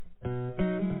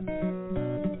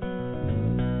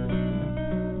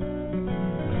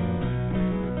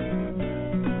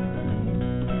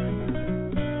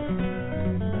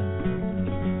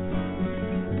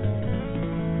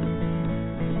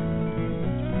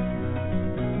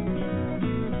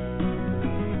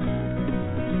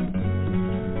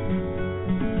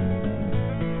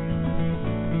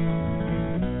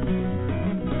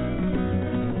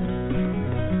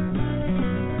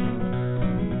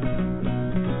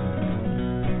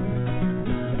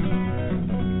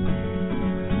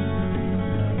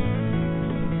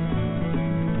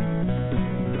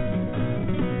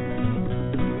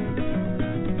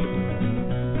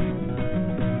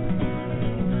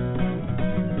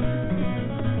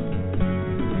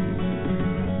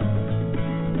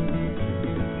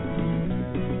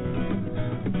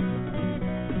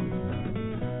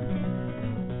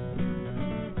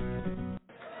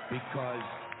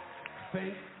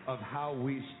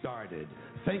started.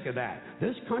 Think of that.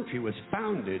 This country was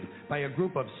founded by a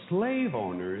group of slave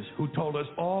owners who told us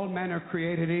all men are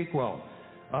created equal.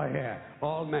 Oh, yeah,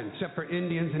 all men, except for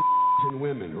Indians and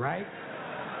women, right?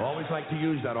 Always like to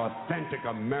use that authentic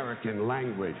American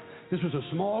language. This was a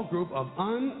small group of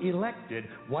unelected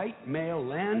white male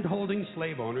land-holding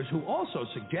slave owners who also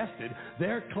suggested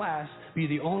their class be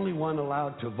the only one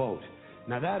allowed to vote.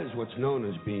 Now that is what's known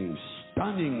as being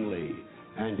stunningly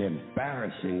and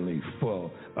embarrassingly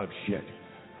full of shit.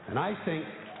 And I think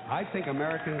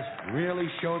Americans really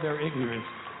show their ignorance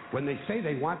when they say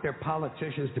they want their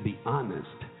politicians to be honest.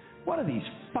 What are these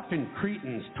fucking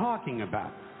cretins talking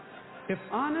about? If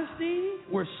honesty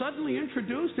were suddenly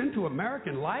introduced into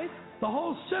American life, the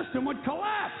whole system would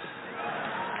collapse.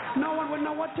 No one would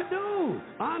know what to do.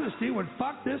 Honesty would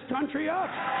fuck this country up.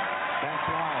 That's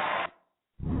right.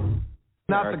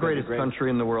 Not the greatest country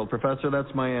in the world, Professor.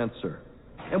 That's my answer.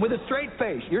 And with a straight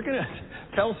face, you're going to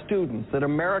tell students that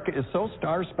America is so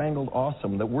star-spangled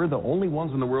awesome that we're the only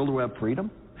ones in the world who have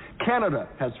freedom? Canada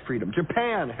has freedom.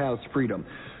 Japan has freedom.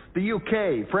 The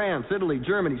UK, France, Italy,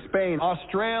 Germany, Spain,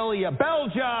 Australia,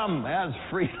 Belgium has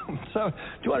freedom. So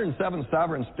 207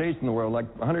 sovereign states in the world,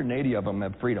 like 180 of them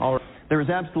have freedom. There is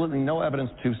absolutely no evidence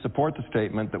to support the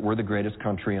statement that we're the greatest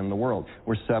country in the world.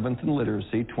 We're 7th in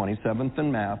literacy, 27th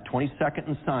in math, 22nd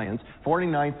in science,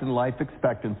 49th in life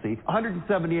expectancy,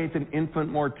 178th in infant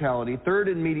mortality,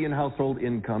 3rd in median household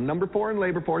income, number 4 in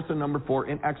labor force, and number 4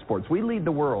 in exports. We lead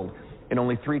the world in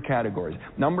only 3 categories: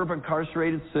 number of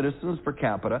incarcerated citizens per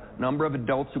capita, number of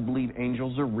adults who believe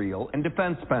angels are real, and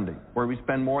defense spending, where we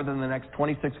spend more than the next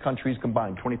 26 countries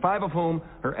combined, 25 of whom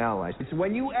are allies. So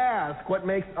when you ask what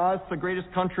makes us the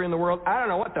greatest country in the world, I don't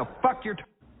know what the fuck you're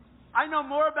talking about. I know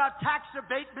more about tax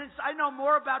abatements, I know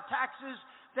more about taxes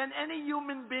than any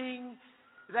human being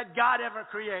that God ever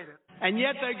created. And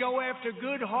yet they go after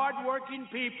good, hard-working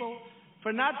people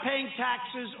for not paying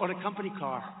taxes on a company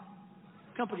car.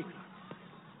 Company car.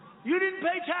 You didn't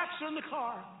pay tax on the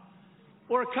car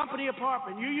or a company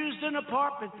apartment. You used an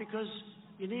apartment because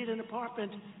you need an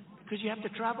apartment because you have to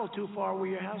travel too far where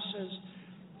your house is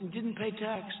and didn't pay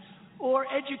tax. Or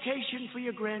education for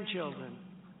your grandchildren.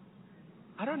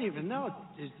 I don't even know.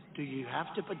 Do you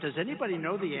have to? But does anybody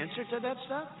know the answer to that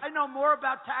stuff? I know more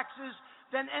about taxes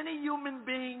than any human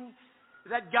being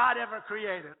that God ever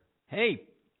created. Hey,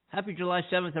 happy July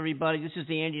 7th, everybody. This is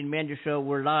the Andy and Amanda Show.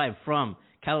 We're live from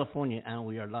California, and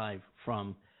we are live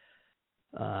from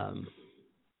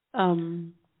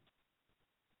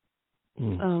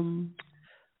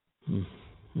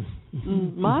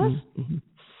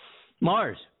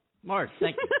Mars.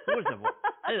 Thank you.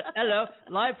 Hello,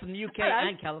 live from the UK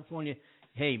and California.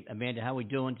 Hey, Amanda, how we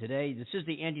doing today? This is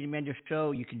the Andy and Amanda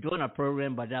Show. You can join our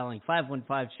program by dialing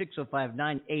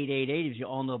 515-605-9888. As you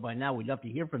all know by now, we'd love to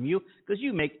hear from you because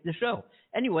you make the show.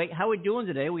 Anyway, how we doing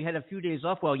today? We had a few days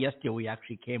off. Well, yesterday we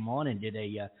actually came on and did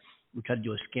we tried to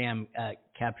do a scam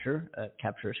capture a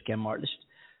scam artist.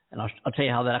 And I'll tell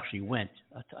you how that actually went.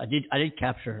 I did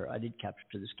capture her. I did capture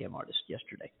to the scam artist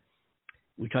yesterday.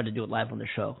 We tried to do it live on the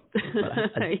show. But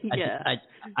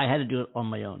I had to do it on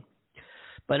my own.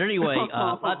 But anyway,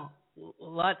 I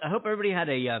hope everybody had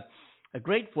a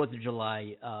great 4th of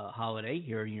July holiday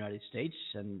here in the United States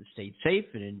and stayed safe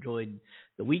and enjoyed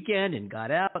the weekend and got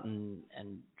out and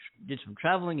did some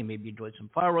traveling and maybe enjoyed some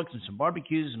fireworks and some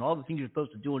barbecues and all the things you're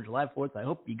supposed to do on July 4th. I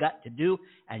hope you got to do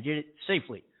and did it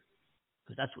safely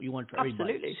because that's what we want for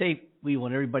everybody. Absolutely. Safe. We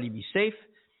want everybody to be safe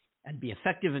and be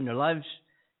effective in their lives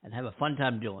and have a fun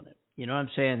time doing it. You know what I'm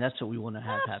saying? That's what we want to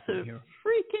have happen here.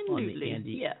 Freaking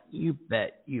Andy. Yeah. You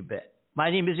bet. My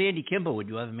name is Andy Kimball. We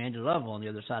do have Amanda Love on the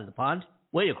other side of the pond,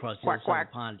 way across the other side of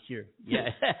the pond here. Yeah.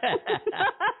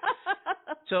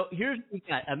 So here's what we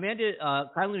got.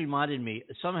 Amanda kindly reminded me,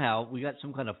 somehow we got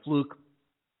some kind of fluke.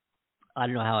 I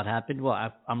don't know how it happened.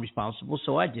 Well, I'm responsible,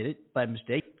 so I did it by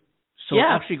mistake. So we're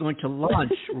actually going to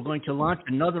launch. We're going to launch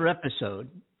another episode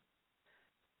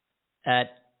at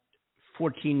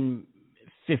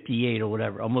 14:58 or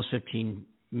whatever, almost 15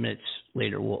 minutes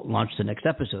later, we'll launch the next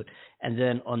episode. And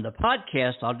then on the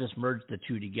podcast, I'll just merge the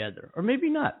two together. Or maybe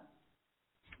not.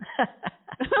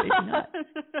 Maybe not.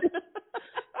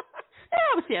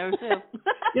 Yeah.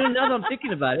 You know, now that I'm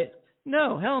thinking about it,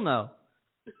 no, hell no.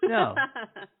 No.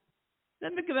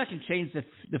 Let me go back and change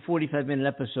the 45-minute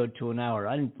episode to an hour.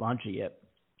 I didn't launch it yet.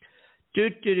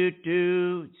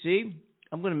 See?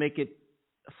 I'm going to make it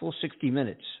a full 60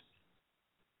 minutes.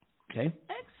 Okay?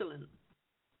 Excellent.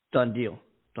 Done deal.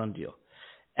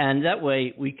 And that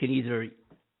way we can either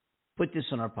put this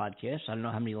on our podcast. I don't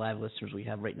know how many live listeners we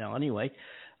have right now anyway,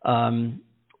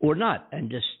 or not, and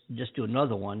just do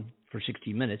another one for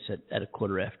 60 minutes at a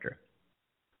quarter after.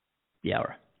 the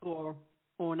hour. Or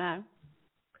now.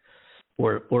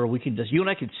 Or we could just, you and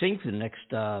I could sing for the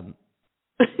next.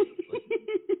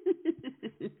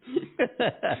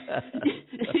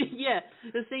 Yeah,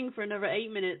 we'll sing for another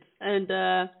 8 minutes and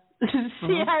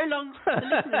see how long the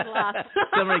listeners last.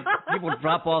 So many people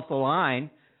drop off the line.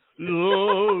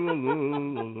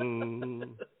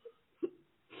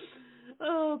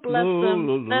 Oh, bless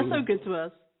them. They're so good to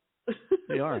us.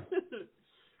 They are.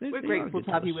 We're grateful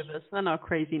to have you with us and our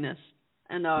craziness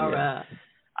and our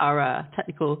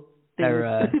technical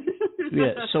things.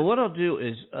 Yeah. So what I'll do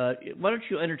is, why don't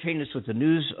you entertain us with the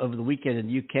news of the weekend in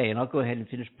the UK, and I'll go ahead and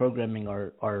finish programming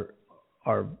our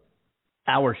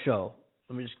show.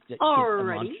 Let me just get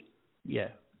already. Yeah.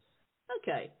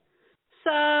 Okay.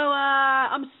 So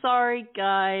I'm sorry,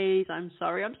 guys. I'm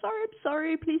sorry.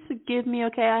 Please forgive me.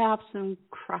 Okay, I have some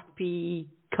crappy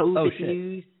COVID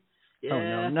news. Yeah.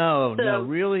 Oh no,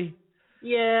 really?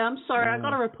 Yeah, I'm sorry. I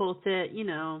gotta report it. You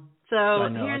know. So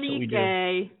here in the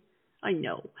UK, I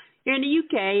know. Here in the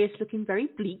UK, it's looking very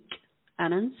bleak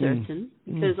and uncertain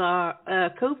because our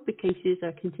COVID cases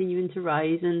are continuing to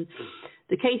rise, and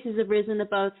the cases have risen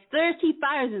above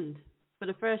 30,000 for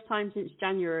the first time since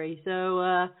January.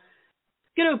 So,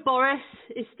 good old Boris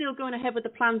is still going ahead with the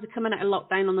plans of coming out of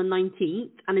lockdown on the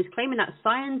 19th, and is claiming that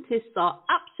scientists are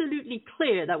absolutely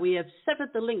clear that we have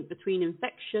severed the link between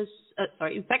infection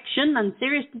and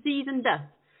serious disease and death,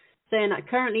 saying that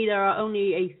currently there are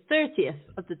only a 30th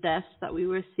of the deaths that we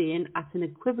were seeing at an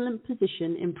equivalent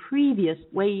position in previous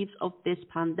waves of this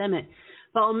pandemic.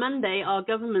 But on Monday, our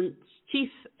government's chief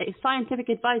scientific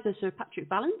advisor, Sir Patrick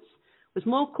Vallance, was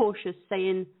more cautious,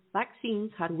 saying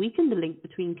vaccines had weakened the link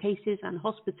between cases and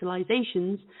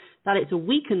hospitalizations, that it's a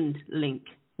weakened link.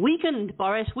 Weakened,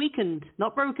 Boris, weakened.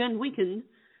 Not broken, weakened.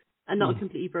 And not a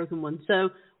completely broken one.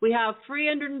 So we have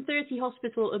 330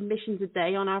 hospital admissions a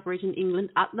day on average in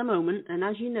England at the moment. And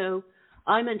as you know,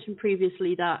 I mentioned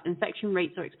previously that infection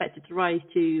rates are expected to rise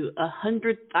to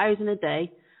 100,000 a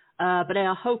day, but they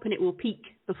are hoping it will peak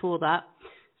before that.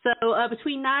 So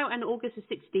between now and August the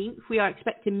 16th, we are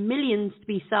expecting millions to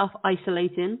be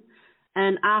self-isolating.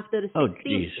 And after the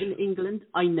 16th in England,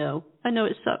 I know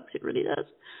it sucks, it really does.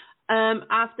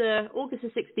 After August the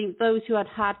 16th, those who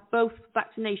had both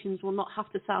vaccinations will not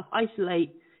have to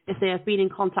self-isolate if they have been in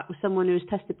contact with someone who has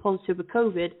tested positive with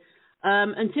COVID.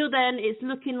 Until then, it's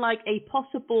looking like a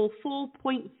possible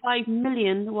 4.5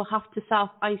 million will have to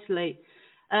self-isolate.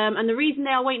 And the reason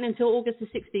they are waiting until August the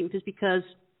 16th is because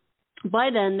by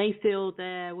then they feel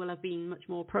there will have been much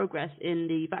more progress in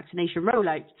the vaccination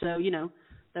rollout. So, you know,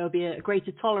 there will be a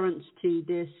greater tolerance to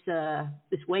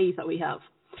this wave that we have.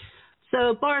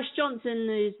 So Boris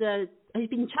Johnson has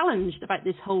been challenged about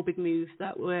this whole big move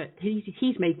that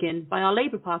he's making by our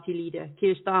Labour Party leader,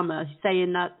 Keir Starmer,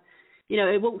 saying that, you know,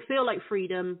 it won't feel like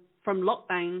freedom from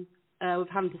lockdown with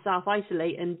having to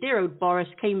self-isolate. And dear old Boris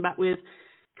came back with,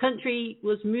 country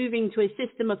was moving to a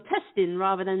system of testing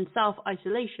rather than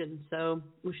self-isolation. So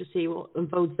we shall see what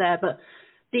unfolds there. But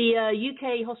the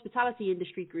UK Hospitality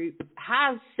Industry Group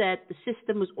has said the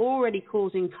system was already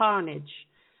causing carnage,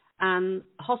 and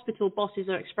hospital bosses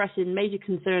are expressing major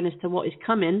concern as to what is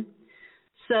coming.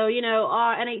 So, you know,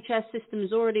 our NHS system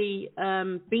has already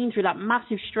been through that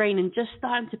massive strain and just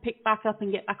starting to pick back up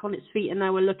and get back on its feet, and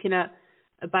now we're looking at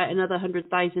about another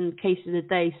 100,000 cases a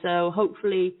day. So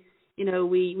hopefully, you know,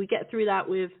 we get through that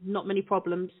with not many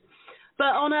problems.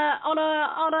 But on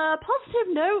a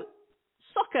positive note,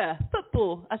 soccer,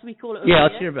 football, as we call it. Yeah,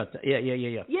 let's hear about that. Yeah.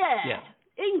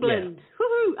 England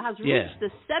has reached the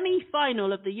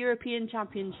semi-final of the European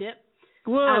Championship.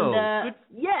 Whoa. And,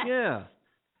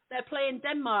 they're playing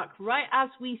Denmark right as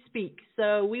we speak.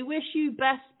 So we wish you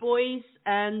best, boys,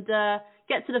 and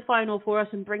get to the final for us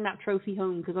and bring that trophy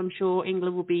home, because I'm sure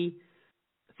England will be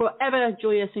forever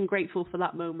joyous and grateful for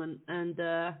that moment. And,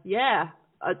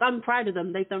 I'm proud of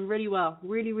them. They've done really well,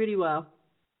 really, really well.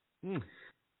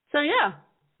 So, you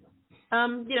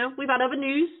know, we've had other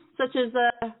news, such as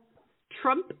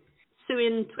Trump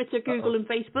suing Twitter, Google, and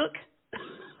Facebook.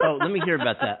 Oh, let me hear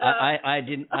about that. I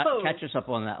didn't catch us up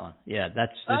on that one. Yeah, this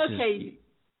okay.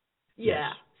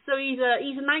 Yes. So he's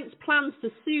announced plans to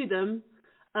sue them,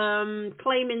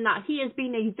 claiming that he has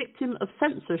been a victim of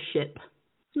censorship.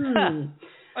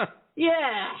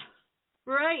 Yeah,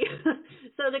 right.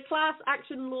 So the class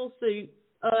action lawsuit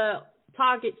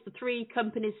targets the three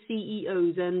companies'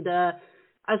 CEOs, and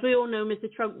as we all know,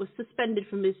 Mr. Trump was suspended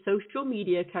from his social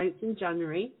media accounts in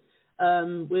January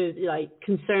with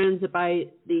concerns about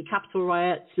the Capitol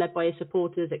riots led by his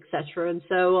supporters, etc. And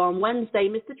so on Wednesday,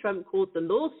 Mr. Trump called the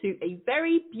lawsuit a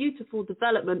very beautiful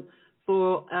development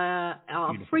for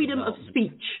our freedom of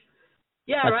speech.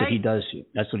 Yeah, that's right. what he does.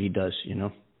 That's what he does.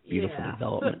 Beautiful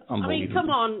development. But, I mean, come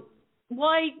on.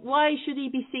 Why should he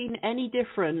be seen any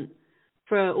different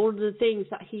for all of the things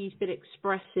that he's been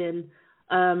expressing?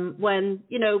 When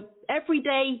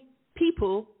everyday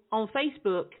people on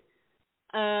Facebook.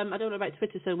 I don't know about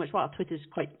Twitter so much. Well, Twitter's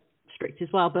quite strict as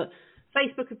well, but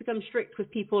Facebook has become strict with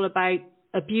people about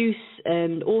abuse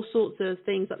and all sorts of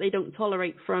things that they don't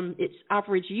tolerate from its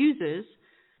average users.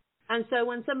 And so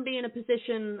when somebody in a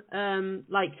position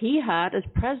like he had as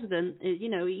president,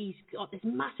 he's got this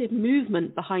massive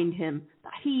movement behind him,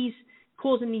 that he's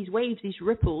causing these waves, these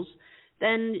ripples,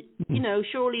 then,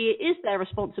 surely it is their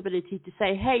responsibility to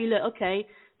say, hey, look, okay,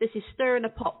 this is stirring the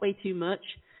pot way too much.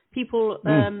 People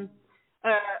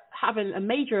having a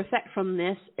major effect from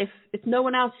this. If no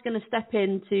one else is going to step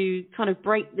in to kind of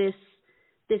break this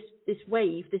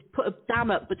wave, put a dam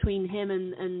up between him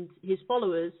and his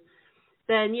followers,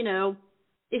 then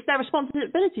it's their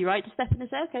responsibility, right, to step in and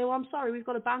say, okay, well, I'm sorry, we've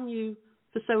got to ban you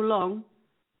for so long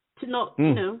to not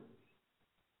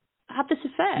have this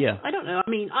effect. Yeah. I don't know. I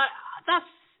mean, I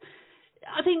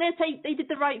think they did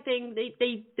the right thing.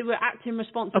 They were acting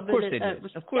responsibly. Of course they did.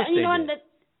 Of course they did.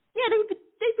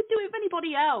 They would do it with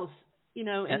anybody else, in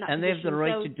that and they have the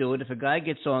right to do it. If a guy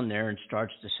gets on there and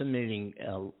starts disseminating,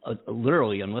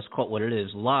 literally, and let's call it what it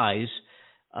is, lies,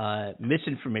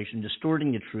 misinformation,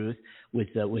 distorting the truth with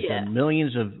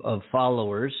millions of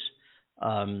followers.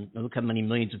 Look how many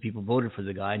millions of people voted for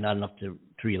the guy. Not enough to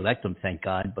re-elect him, thank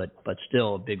God, but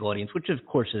still a big audience, which of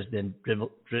course has been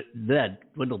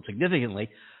dwindled significantly.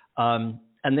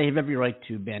 And they have every right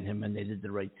to ban him, and they did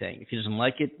the right thing. If he doesn't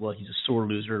like it, well, he's a sore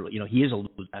loser. He is a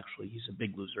loser, actually. He's a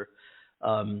big loser.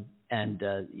 The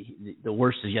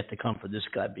worst is yet to come for this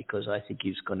guy, because I think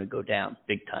he's going to go down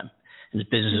big time, and his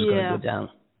business is going to go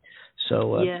down.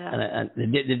 So and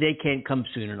the day can't come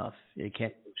soon enough. It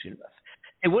can't come soon enough.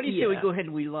 Hey, what do you say we go ahead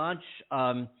and we launch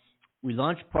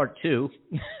part 2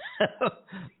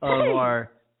 of our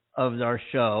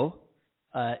show.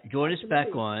 Join us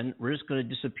back on. We're just going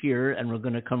to disappear, and we're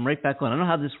going to come right back on. I don't know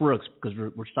how this works, because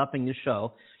we're stopping this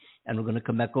show, and we're going to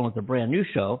come back on with a brand new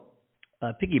show,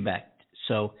 piggybacked.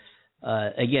 So,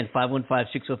 again,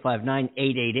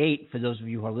 515-605-9888 for those of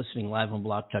you who are listening live on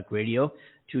Blog Talk Radio.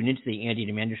 Tune into the Andy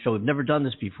and Amanda Show. We've never done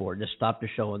this before. Just stop the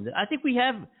show. And I think we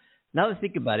have, now that I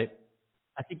think about it,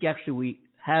 I think actually we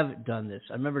have done this.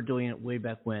 I remember doing it way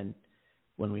back when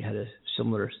we had a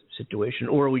similar situation,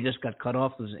 or we just got cut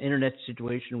off. There was an internet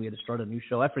situation. We had to start a new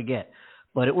show. I forget,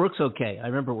 but it works okay. I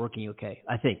remember working okay,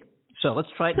 I think. So let's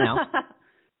try it now.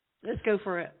 Let's go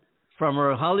for it. From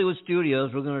our Hollywood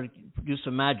studios, we're going to do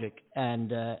some magic, and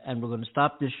we're going to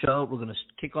stop this show. We're going to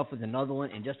kick off with another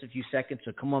one in just a few seconds.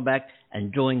 So come on back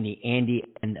and join the Andy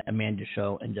and Amanda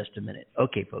Show in just a minute.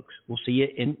 Okay, folks, we'll see you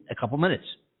in a couple minutes.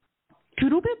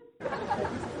 Toodle bit.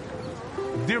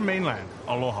 Dear Mainland,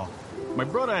 aloha. My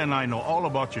brother and I know all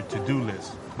about your to-do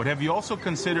list, but have you also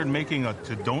considered making a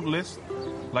to-don't list?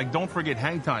 Like, don't forget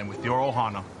hang time with your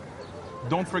ohana.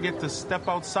 Don't forget to step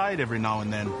outside every now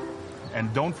and then.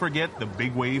 And don't forget the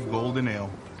Big Wave Golden Ale.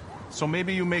 So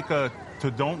maybe you make a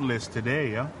to-don't list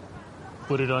today, yeah?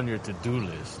 Put it on your to-do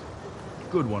list.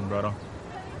 Good one, brother.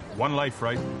 One life,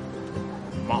 right?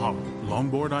 Mahalo.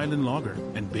 Longboard Island Lager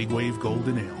and Big Wave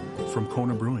Golden Ale from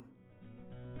Kona Brewing.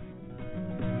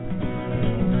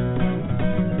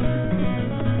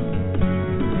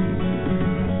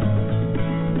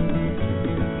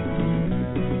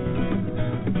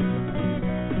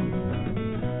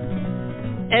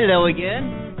 Hello again.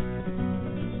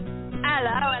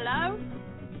 Hello.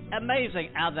 Amazing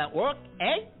how that worked,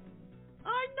 eh?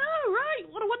 I know, right?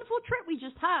 What a wonderful trip we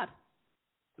just had.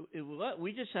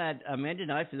 We just had Amanda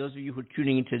and I, for those of you who are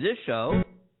tuning into this show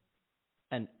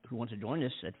and who want to join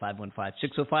us at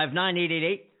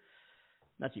 515-605-9888.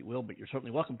 Not that you will, but you're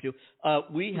certainly welcome to.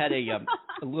 We had a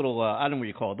little, I don't know what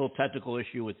you call it, a little technical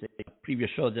issue with the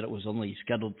previous show, that it was only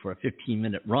scheduled for a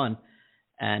 15-minute run.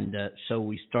 And so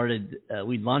we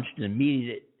launched an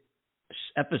immediate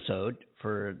episode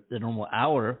for the normal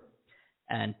hour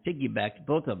and piggybacked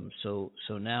both of them. So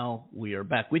now we are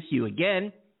back with you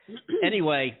again.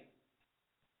 Anyway,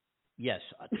 yes,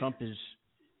 Trump is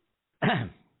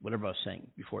whatever I was saying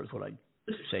before is what I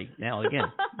say now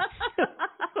again.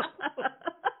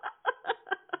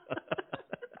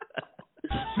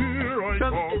 Here I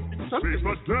come to save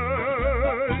the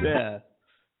day.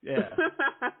 Yeah.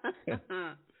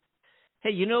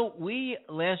 Hey, we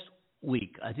last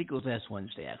week, I think it was last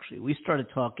Wednesday actually, we started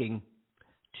talking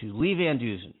to Lee Van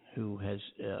Dusan, who has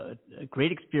a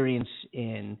great experience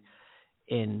in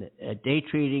in day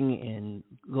trading and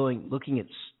looking at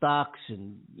stocks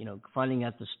and finding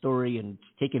out the story and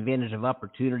take advantage of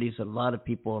opportunities that a lot of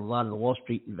people, a lot of the Wall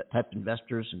Street type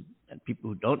investors and people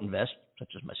who don't invest,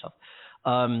 such as myself,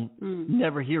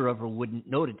 never hear of or wouldn't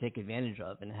know to take advantage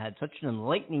of, and had such an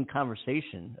enlightening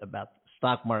conversation about the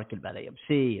stock market, about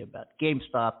AMC, about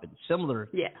GameStop, and similar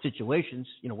situations.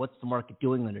 What's the market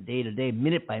doing on a day-to-day,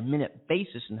 minute-by-minute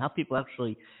basis, and how people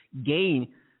actually gain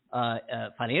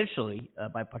financially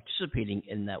by participating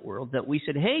in that world. That we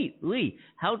said, hey, Lee,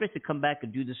 how does it come back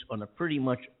and do this on a pretty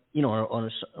much, on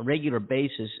a regular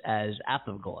basis as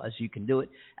applicable as you can do it?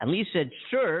 And Lee said,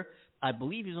 sure. I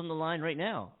believe he's on the line right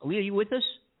now. Lee, are you with us?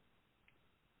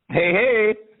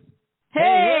 Hey.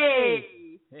 Hey.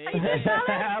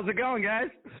 How's it going,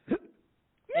 guys?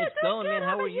 It's going, man.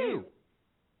 How are you?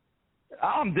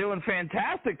 I'm doing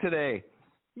fantastic today.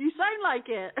 You sound like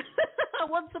it. I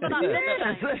want some of that. Send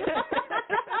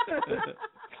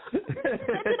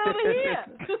it over here.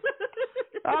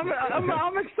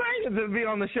 I'm excited to be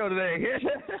on the show today.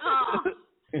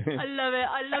 I love it.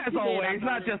 I love it. As always,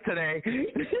 not just today. Okay.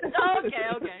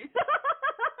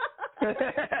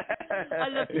 I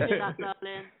love to hear that,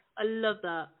 darling. I love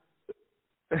that.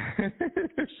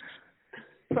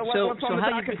 So what's on the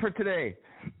docket for today?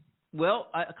 Well,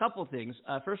 a couple of things.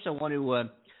 First, I want to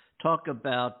talk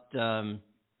about our.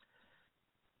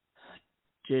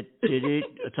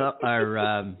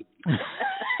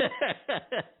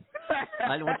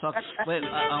 I don't want to talk. Wait, I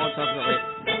want to talk about it.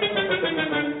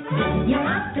 You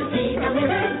want to see the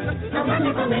wizard, the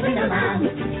wonderful wizard of Oz.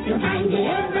 You'll find he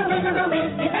is the wizard of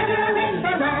Wiz, if ever a wiz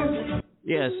there was.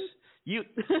 Yes,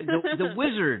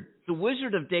 the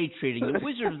wizard of day trading, the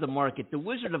wizard of the market, the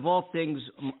wizard of all things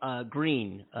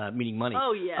green, meaning money.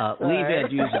 Oh yeah, Lee Van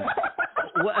Dusan.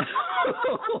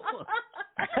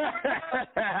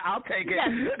 I'll take it. Yes.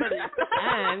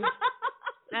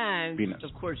 And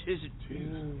of course,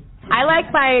 I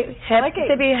like my hips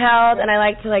to be held, and I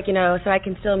like to so I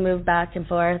can still move back and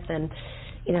forth and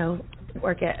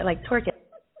work it, twerk it.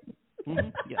 Mm-hmm.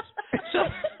 Yes. So.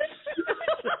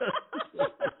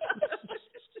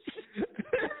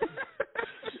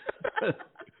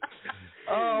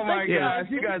 Oh my gosh,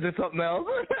 you guys are something else.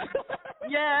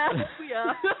 Yeah, we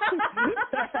are.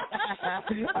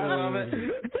 I love it.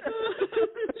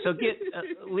 So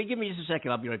Lee, give me just a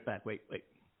second. I'll be right back. Wait.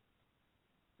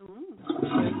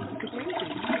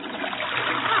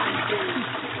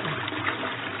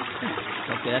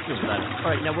 Okay, that feels better. All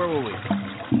right, now where were we?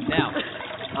 Now,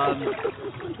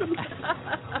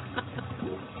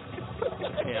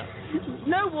 yeah.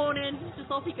 No warning,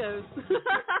 just off he goes.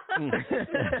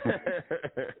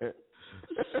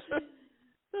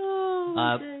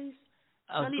 Oh, days.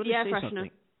 I need the air freshener.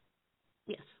 Something.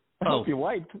 Yes. I hope you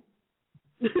wiped.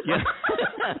 Yeah.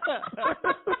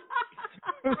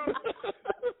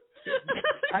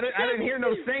 I didn't hear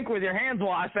no sink with your hands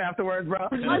washed afterwards, bro. I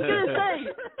was going to say,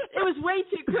 it was way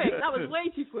too quick. That was way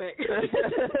too quick.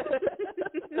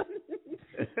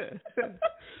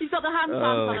 He's got the hand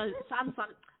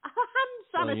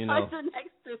sanitizer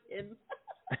next to him.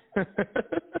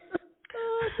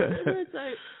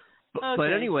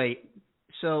 But anyway,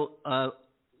 so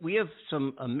we have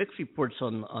some mixed reports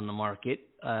on the market.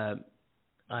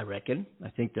 I reckon. I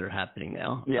think that are happening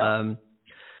now. Yeah.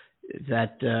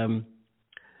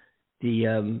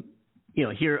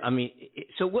 Here. I mean,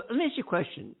 so let me ask you a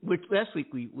question. Last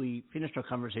week we finished our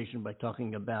conversation by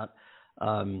talking about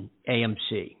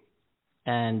AMC,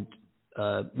 and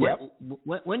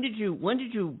when did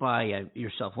you buy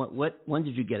yourself? When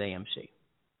did you get AMC?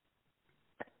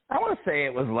 I want to say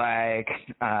it was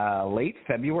late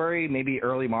February, maybe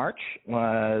early March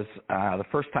was the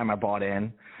first time I bought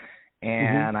in.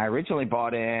 And I originally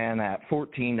bought in at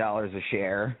 $14 a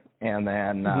share. And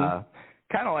then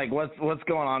kind of what's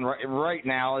going on right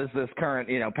now is this current,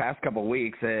 past couple of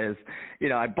weeks is,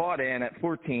 I bought in at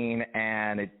 14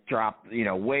 and it dropped,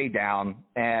 way down.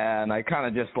 And I kind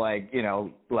of just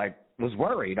was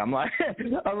worried. I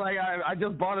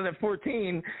just bought it at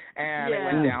 14 and it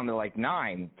went down to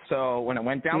 9. So when it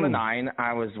went down to 9,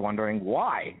 I was wondering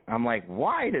why. I'm like,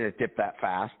 why did it dip that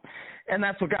fast? And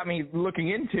that's what got me looking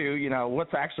into,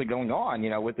 what's actually going on,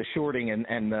 with the shorting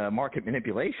and the market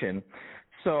manipulation.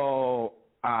 So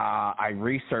I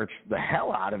researched the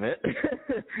hell out of it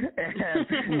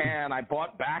and I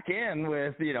bought back in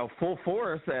with, full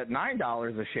force at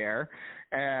 $9 a share.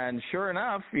 And sure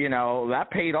enough, that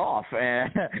paid off,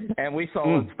 and we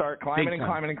saw it start climbing and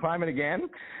climbing and climbing again.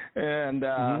 And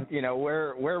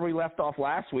where we left off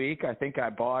last week, I think I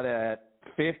bought at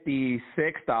 $56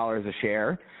 a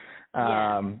share.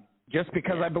 just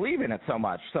because I believe in it so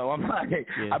much. So I'm like,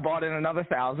 I bought in another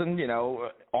 1,000, you know,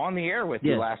 on the air with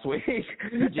you last week. That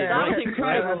was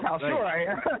incredible. That's how sure I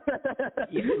am.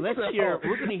 Let's hear.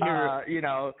 We're going to hear. You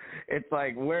know, it's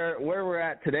like where we're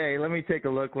at today. Let me take a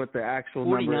look what the actual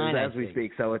number is as we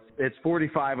speak. So it's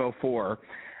 45.04. So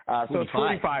it's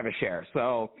 45 a share.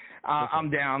 So I'm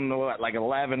down to like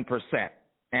 11%.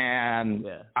 And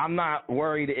I'm not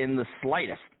worried in the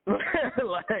slightest.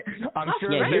 I'm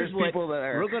sure there's people that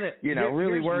are,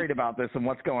 really worried about this and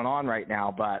what's going on right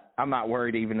now, but I'm not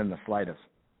worried even in the slightest.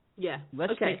 Yeah.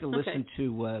 Let's take a listen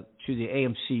to the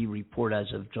AMC report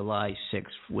as of July 6th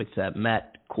with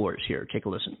Matt Kors here. Take a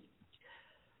listen.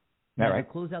 All right.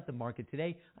 To close out the market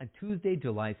today, on Tuesday,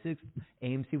 July 6th,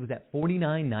 AMC was at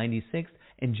 $49.96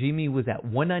 and GME was at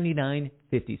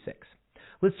 $199.56.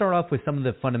 Let's start off with some of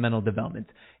the fundamental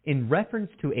developments. In reference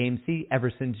to AMC,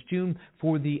 ever since June,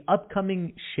 for the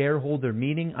upcoming shareholder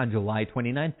meeting on July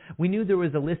 29th, we knew there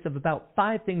was a list of about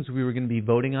 5 things we were going to be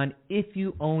voting on if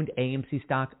you owned AMC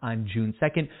stock on June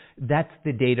 2nd. That's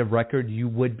the date of record. You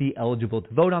would be eligible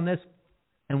to vote on this.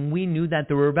 And we knew that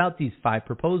there were about these 5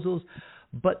 proposals.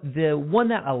 But the one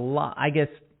that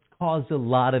caused a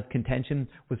lot of contention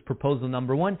was proposal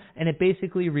number 1, and it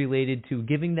basically related to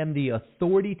giving them the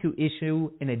authority to issue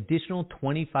an additional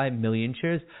 25 million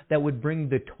shares that would bring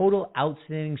the total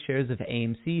outstanding shares of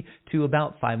AMC to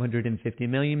about 550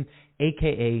 million,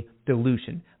 aka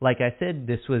dilution. Like I said,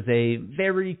 this was a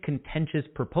very contentious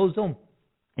proposal,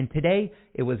 and today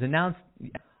it was announced.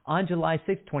 On July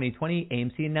 6, 2020,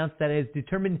 AMC announced that it has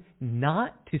determined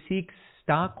not to seek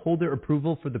stockholder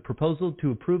approval for the proposal to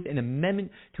approve an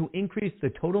amendment to increase the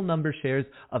total number of shares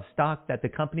of stock that the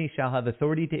company shall have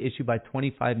authority to issue by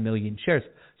 25 million shares.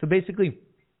 So basically,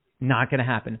 not going to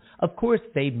happen. Of course,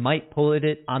 they might pull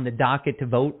it on the docket to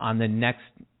vote on the next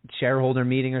shareholder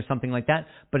meeting or something like that.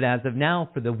 But as of now,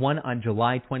 for the one on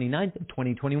July 29th of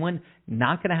 2021,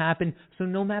 not going to happen. So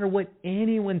no matter what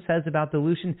anyone says about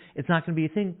dilution, it's not going to be a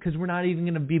thing because we're not even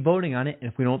going to be voting on it.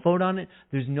 And if we don't vote on it,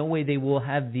 there's no way they will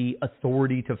have the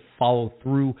authority to follow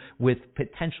through with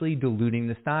potentially diluting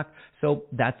the stock. So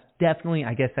that's definitely,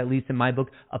 I guess, at least in my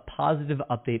book, a positive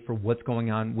update for what's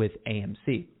going on with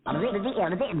AMC.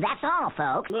 That's all,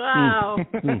 folks. Wow.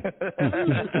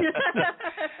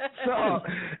 So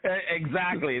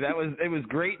exactly, it was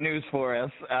great news for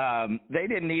us. They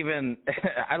didn't even.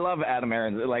 I love Adam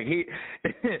Aarons. Like he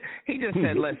just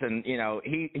said, listen,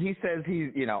 he says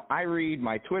I read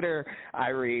my Twitter, I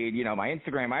read my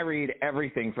Instagram, I read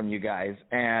everything from you guys,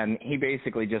 and he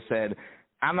basically just said,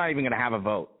 I'm not even going to have a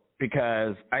vote.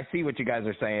 Because I see what you guys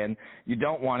are saying. You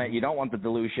don't want it. You don't want the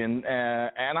dilution.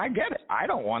 And I get it. I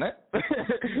don't want it.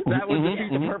 That was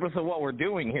the purpose of what we're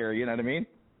doing here. You know what I mean?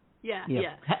 Yeah.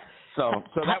 So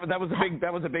that was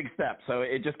a big step. So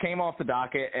it just came off the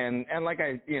docket, and like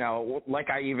I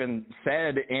even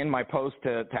said in my post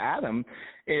to Adam,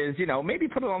 is maybe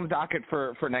put it on the docket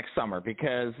for next summer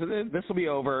because this will be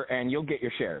over and you'll get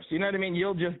your shares. You know what I mean?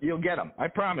 You'll get them. I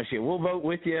promise you. We'll vote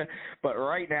with you, but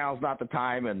right now is not the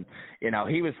time. And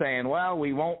he was saying, well,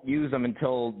 we won't use them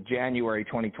until January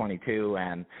 2022,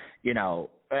 and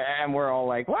and we're all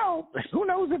like, well, who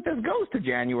knows if this goes to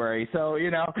January? So,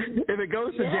 if it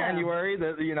goes to January,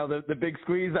 the big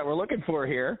squeeze that we're looking for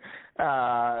here,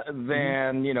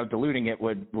 then, diluting it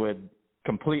would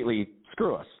completely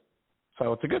screw us.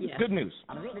 So it's a good news.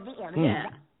 Yeah.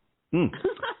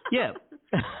 Yeah.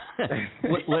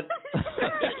 What?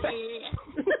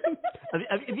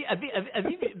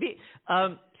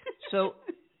 So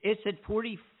it's at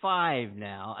 45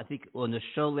 now. I think on the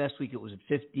show last week it was at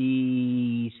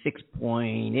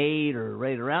 56.8 or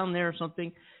right around there or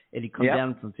something. And it come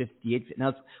down from 58.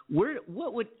 Now, where do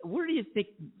you think?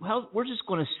 Where's this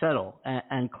going to settle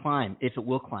and climb if it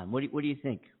will climb? What do you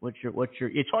think? What's your?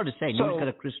 It's hard to say.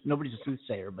 Nobody's a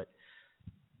soothsayer, but.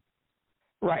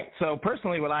 Right. So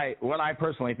personally, what I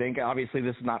personally think, obviously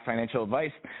this is not financial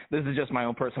advice. This is just my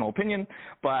own personal opinion.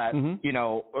 But,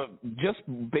 just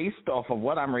based off of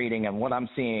what I'm reading and what I'm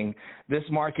seeing, this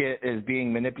market is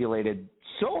being manipulated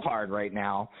so hard right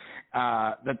now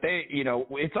that they,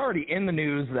 it's already in the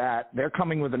news that they're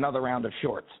coming with another round of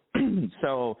shorts.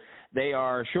 So they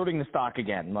are shorting the stock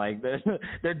again. Like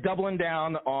they're doubling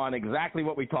down on exactly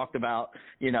what we talked about,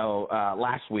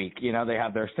 last week. They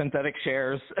have their synthetic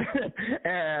shares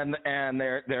and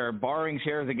they're borrowing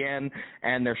shares again,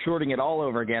 and they're shorting it all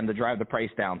over again to drive the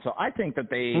price down. So I think that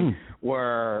they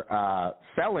were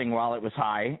selling while it was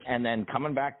high and then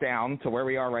coming back down to where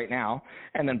we are right now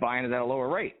and then buying it at a lower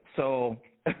rate. So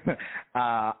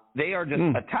they are just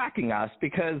attacking us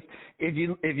because if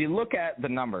you look at the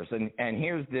numbers, and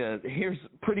here's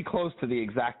pretty close to the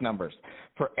exact numbers.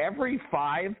 For every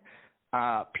 5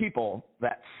 people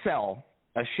that sell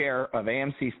a share of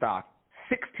AMC stock,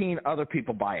 16 other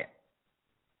people buy it.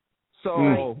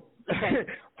 So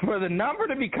for the number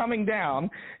to be coming down,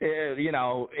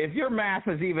 if your math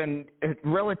is even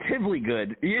relatively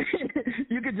good,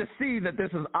 you could just see that this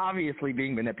is obviously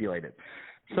being manipulated.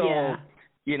 So,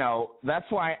 that's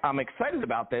why I'm excited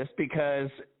about this, because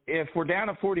if we're down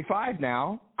at 45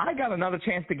 now, I got another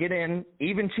chance to get in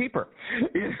even cheaper.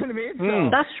 You know what I mean? So,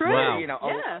 that's true.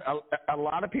 Wow. A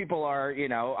lot of people are,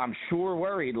 I'm sure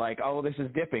worried, like, oh, this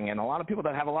is dipping. And a lot of people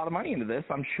that have a lot of money into this,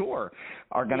 I'm sure,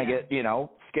 are going to get,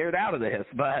 scared out of this.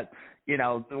 But,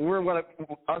 we're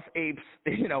us apes,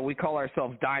 we call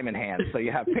ourselves diamond hands. So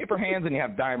you have paper hands and you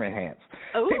have diamond hands.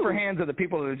 Ooh. Paper hands are the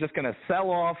people that are just going to sell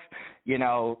off,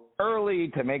 early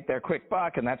to make their quick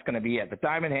buck, and that's going to be it. The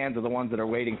diamond hands are the ones that are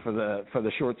waiting for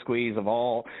the short squeeze of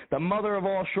the mother of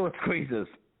all short squeezes.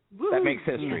 Woo. That makes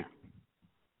history.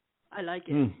 Yeah. I like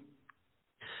it.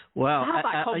 Wow. How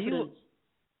about confidence?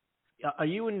 Are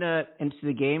you into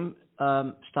the game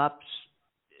stock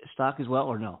as well,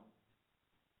 or no?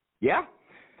 Yeah.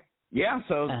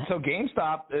 So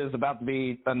GameStop is about to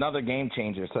be another game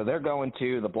changer. So they're going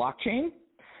to the blockchain,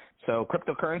 so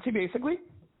cryptocurrency basically.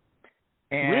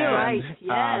 And really?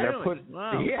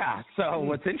 So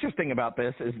what's interesting about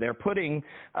this is they're putting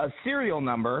a serial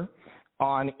number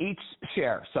on each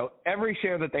share. So every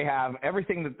share that they have,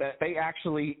 everything that they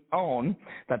actually own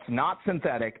that's not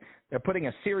synthetic, they're putting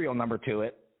a serial number to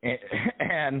it.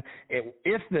 And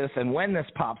if this and when this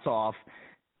pops off,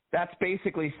 that's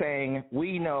basically saying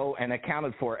we know and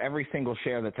accounted for every single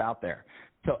share that's out there.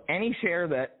 So any share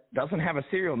that doesn't have a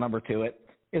serial number to it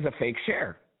is a fake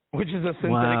share, which is a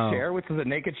synthetic share, which is a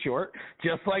naked short,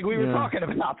 just like we were talking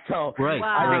about. So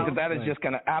I think that is just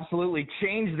going to absolutely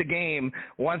change the game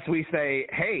once we say,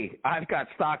 hey, I've got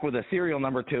stock with a serial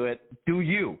number to it. Do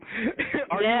you?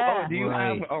 Do you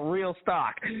have a real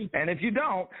stock? And if you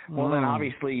don't, well, then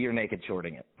obviously you're naked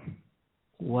shorting it.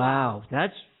 Wow.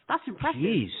 That's impressive.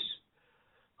 Jeez.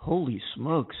 Holy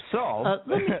smokes. So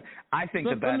I think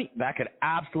that could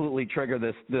absolutely trigger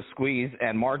this squeeze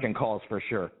and margin calls for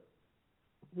sure.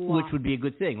 Wow. Which would be a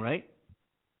good thing, right?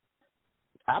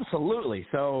 Absolutely.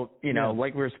 So,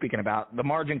 like we were speaking about, the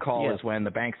margin call is when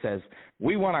the bank says,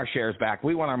 we want our shares back,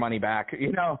 we want our money back.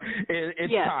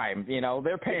 It's time.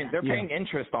 They're paying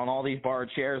interest on all these borrowed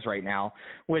shares right now,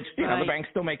 which, the bank's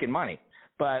still making money.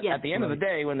 But at the end of the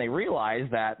day, when they realize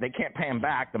that they can't pay them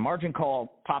back, the margin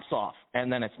call pops off,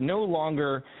 and then it's no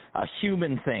longer a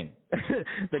human thing.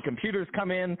 The computers come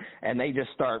in, and they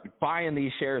just start buying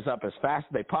these shares up as fast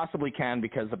as they possibly can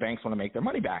because the banks want to make their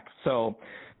money back. So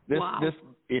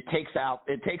it takes out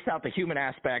the human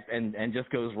aspect and just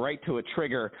goes right to a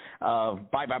trigger of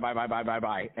buy.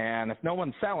 And if no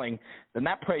one's selling, then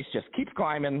that price just keeps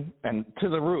climbing and to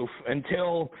the roof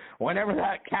until whenever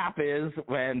that cap is,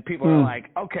 when people are like,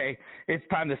 okay, it's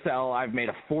time to sell. I've made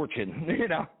a fortune,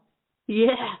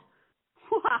 Yeah.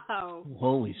 Wow.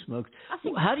 Holy smokes.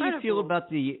 How do you feel about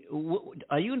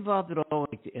are you involved at all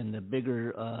in the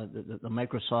bigger, the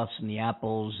Microsofts and the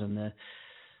Apples and the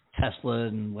Tesla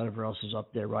and whatever else is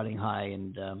up there riding high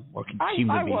and or continue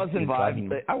to be?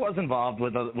 I was involved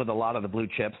with a lot of the blue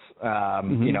chips. A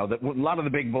lot of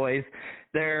the big boys.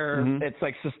 It's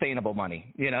like sustainable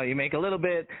money. You make a little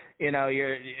bit.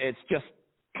 It's just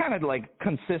kind of like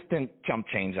consistent jump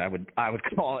change, I would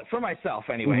call it, for myself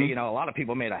anyway. A lot of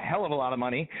people made a hell of a lot of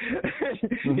money,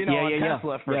 on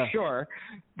Tesla for sure.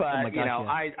 But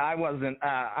I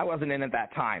wasn't in at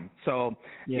that time. So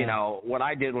what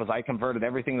I did was I converted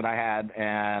everything that I had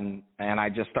and I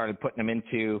just started putting them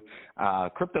into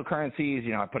cryptocurrencies.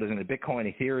 I put it into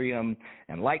Bitcoin, Ethereum,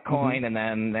 and Litecoin, and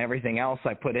then everything else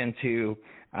I put into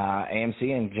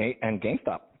AMC and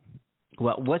GameStop.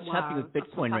 Well, what's happening with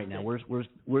Bitcoin right now?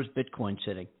 Where's Bitcoin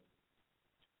sitting?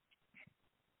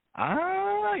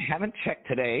 I haven't checked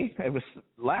today. It was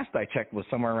last I checked was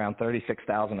somewhere around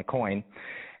 36,000 a coin,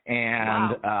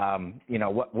 and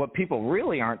what people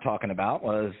really aren't talking about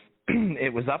was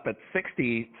it was up at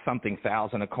 60-something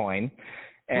thousand a coin,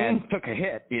 and took a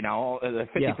hit, a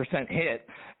 50% hit,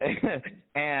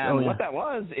 and what that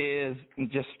was is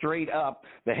just straight up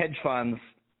the hedge funds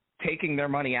taking their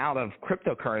money out of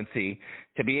cryptocurrency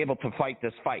to be able to fight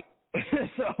this fight.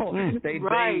 So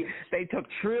they took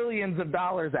trillions of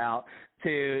dollars out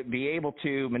to be able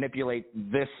to manipulate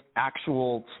this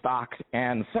actual stock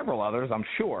and several others, I'm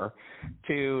sure,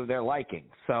 to their liking.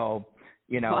 So,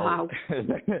 Wow.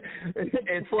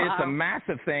 It's a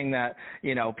massive thing that,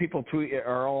 people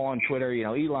are all on Twitter,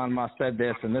 Elon Musk said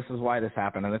this and this is why this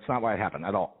happened, and it's not why it happened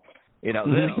at all.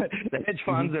 The hedge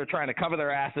funds are trying to cover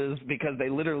their asses because they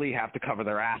literally have to cover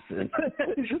their asses.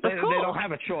 they don't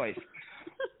have a choice.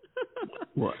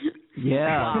 What?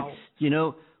 Yeah. Wow.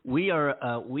 We're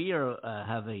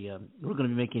going to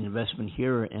be making an investment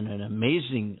here in an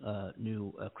amazing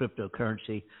new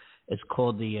cryptocurrency. It's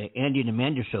called the Andy and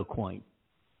Amanda Show coin.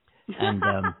 And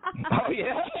oh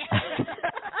yeah.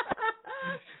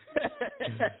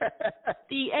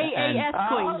 The AAS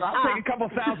coin. I'll take a couple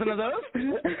thousand of those.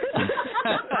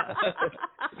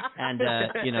 And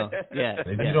yeah.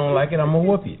 If you don't like it, I'm gonna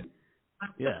whoop you.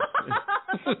 Yeah.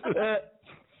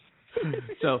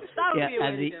 So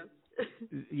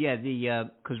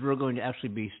because we're going to actually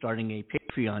be starting a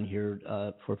Patreon here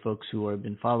for folks who have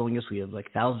been following us. We have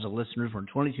like thousands of listeners from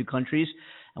 22 countries,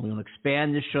 and we want to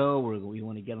expand the show. We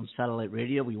want to get on satellite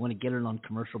radio. We want to get it on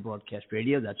commercial broadcast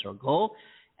radio. That's our goal.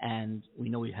 And we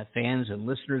know we have fans and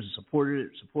listeners and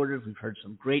supporters. We've heard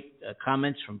some great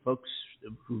comments from folks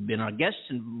who've been our guests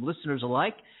and listeners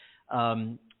alike.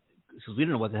 Because we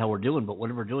don't know what the hell we're doing, but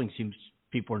whatever we're doing seems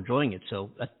people are enjoying it. So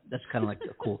that's kind of like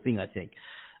a cool thing, I think.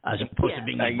 As opposed to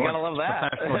being a you gotta love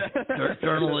that. professional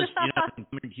journalist,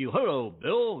 coming to you, hello,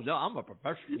 Bill. No, I'm a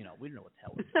professional. We don't know what the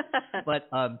hell we're doing. But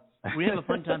we have a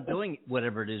fun time doing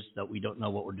whatever it is that we don't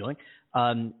know what we're doing.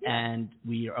 And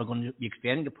we are going to be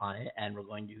expanding upon it, and we're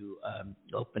going to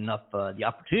open up the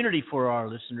opportunity for our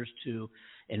listeners to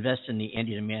invest in the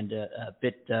Andy and Amanda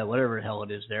bit, whatever the hell it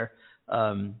is there,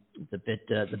 the bit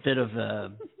of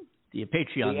the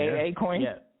Patreon. The AA coin?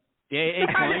 Yeah. The AA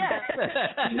coin.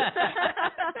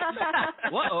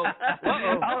 Whoa. Oh,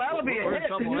 that would be We're in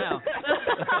trouble now.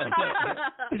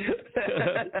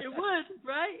 It would,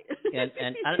 right? And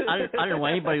I don't know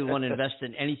why anybody would want to invest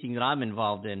in anything that I'm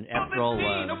involved in. After all,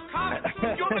 You're the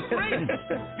greatest.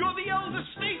 You're the elder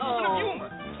statesman of humor.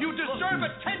 You deserve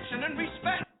attention and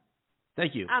respect.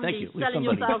 Thank you. Andy, Thank you. selling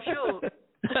yourself short.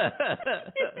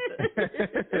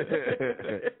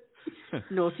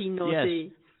 Naughty. Yes.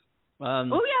 Well,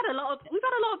 we've had a lot of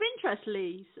interest,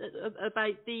 Lee,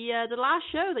 about the last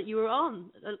show that you were on.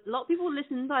 A lot of people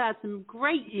listened. I had some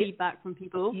great feedback from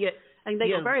people, and they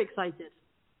got very excited.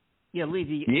 Yeah,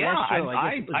 Lee. Last show,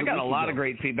 I got a lot of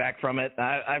great feedback from it.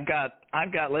 I've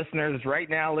got listeners right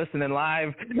now listening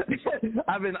live.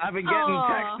 I've been getting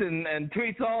texts and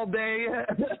tweets all day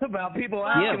about people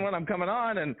asking when I'm coming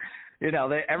on, and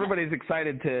everybody's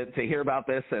excited to hear about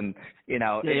this, and in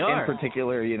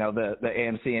particular, the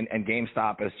AMC and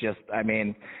GameStop is just, I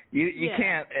mean, you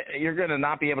can't, you're going to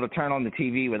not be able to turn on the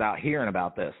TV without hearing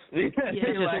about this. They've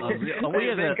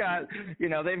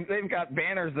got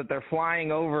banners that they're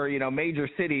flying over, major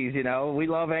cities. We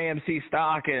love AMC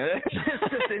stock, and it's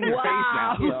just in your face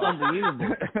now. So. It's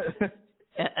unbelievable.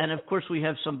 And, of course, we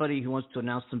have somebody who wants to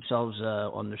announce themselves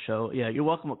on the show. Yeah, you're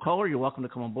welcome, caller. You're welcome to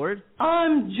come on board.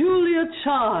 I'm Julia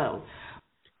Childs.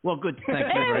 Well, good. Thank you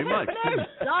very much.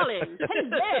 Darling.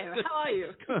 Hello.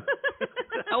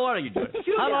 How are you?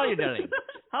 How are you doing? How are you, darling?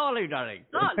 How are you, darling?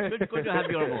 Good to have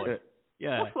you on board.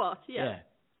 Yeah. What? Yeah.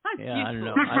 Yeah, I don't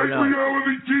know. This ain't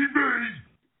reality TV.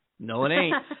 No, it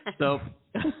ain't. So,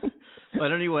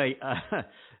 but anyway,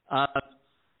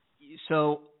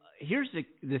 so here's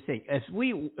the thing. If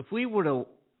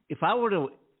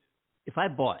I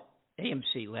bought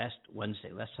AMC last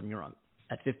time you're on,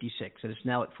 at 56, and it's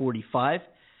now at 45,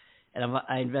 and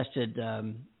I invested,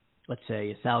 let's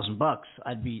say $1,000,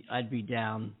 I'd be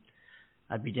down.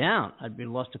 I'd be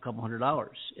lost a couple $100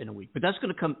 in a week. But that's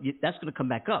going to come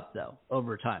back up though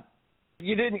over time.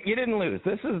 You didn't lose.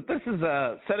 This is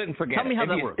a set it and forget. Tell me how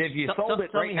that works. If you sold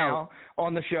it right now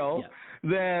on the show,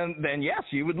 then yes,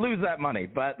 you would lose that money.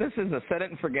 But this is a set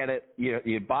it and forget it.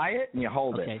 You buy it and you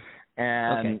hold it,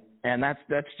 and that's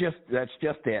just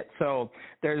it. So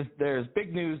there's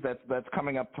big news that's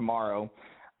coming up tomorrow.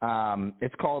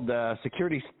 It's called the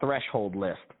Securities Threshold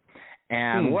List,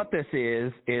 and what this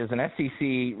is an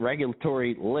SEC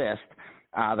regulatory list.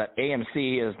 That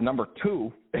AMC is number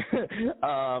 2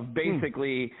 of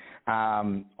basically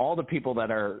all the people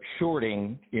that are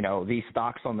shorting, these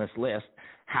stocks on this list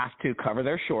have to cover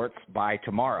their shorts by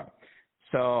tomorrow.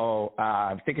 So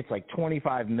I think it's like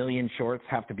 25 million shorts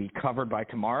have to be covered by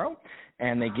tomorrow,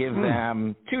 and they give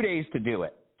them 2 days to do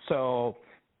it. So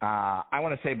I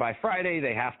want to say by Friday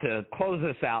they have to close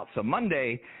this out. So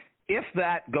Monday, if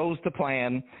that goes to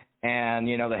plan, and,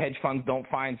 the hedge funds don't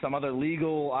find some other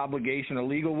legal obligation or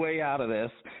legal way out of this,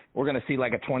 we're going to see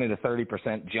like a 20 to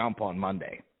 30% jump on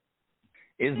Monday,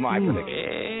 is my prediction.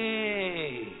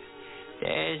 Hey,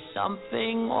 There's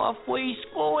something awfully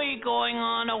screwy going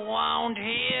on around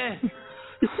here.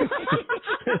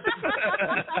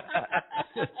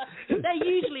 There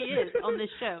usually is on this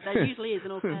show. There usually is,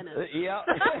 in all fairness. Yeah.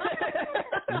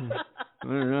 I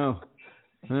don't know.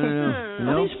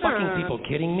 Are these fucking people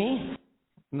kidding me?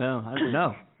 No, I don't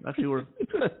know. Actually,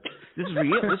 this is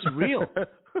real. This is real.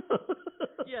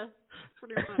 Yeah,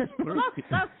 pretty much.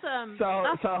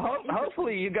 Well,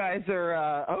 hopefully you guys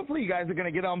are going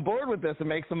to get on board with this and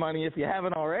make some money if you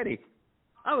haven't already.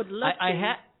 I would love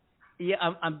to. Yeah,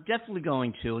 I'm definitely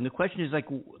going to. And the question is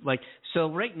so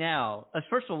right now,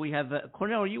 first of all, we have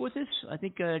Cornell. Are you with us? I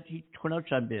think Cornell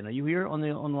chimed in. Are you here on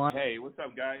the line? Hey, what's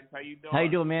up, guys? How you doing? How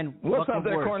you doing, man? What's up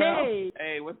there, Cornell?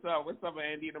 Hey, what's up? What's up,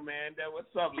 Andy and Amanda?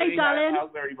 What's up, Hey, Lee? darling.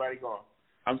 How's everybody going?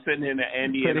 I'm sitting in the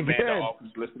Andy and Amanda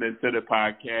office listening to the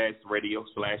podcast radio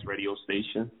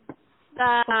station.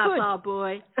 That's our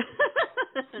boy.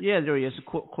 Yeah, there he is.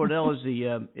 Cordell is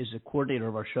the coordinator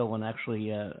of our show, and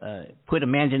actually put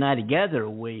Amanda and I together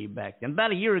way back then.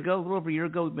 About a little over a year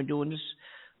ago, we've been doing this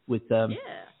with.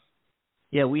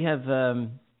 Yeah, we have. There's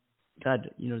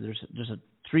a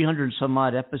 300 and some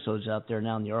odd episodes out there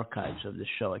now in the archives of this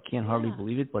show. I can't hardly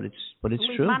believe it, but it's true.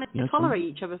 We've managed to tolerate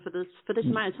each other for this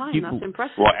amount of time. That's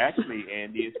impressive. Well, actually,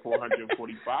 Andy, it's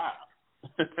 445.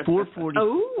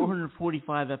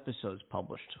 445 episodes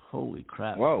published. Holy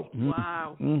crap. Whoa.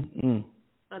 Wow. Mm-hmm.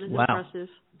 That is impressive.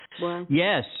 Wow.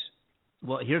 Yes.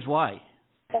 Well, here's why.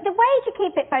 The way to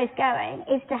keep it both going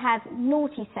is to have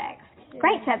naughty sex.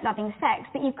 Great to have loving sex,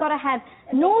 but you've got to have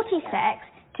naughty sex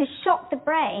to shock the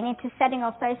brain into setting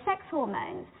off those sex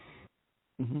hormones.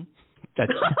 Mm-hmm.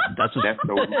 That's the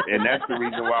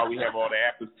reason why we have all the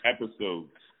episodes.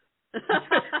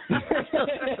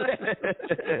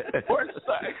 Or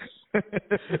sex.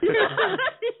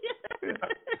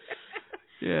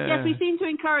 Yeah. Yes, we seem to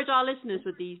encourage our listeners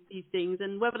with these things,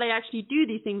 and whether they actually do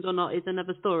these things or not is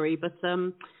another story. But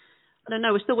I don't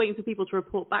know. We're still waiting for people to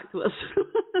report back to us.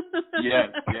 Yes.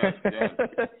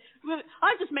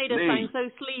 I just made it sound so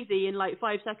sleazy in like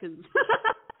 5 seconds.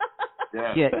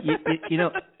 Yeah,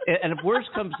 and if worse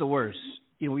comes to worse,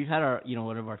 we've had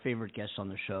one of our favorite guests on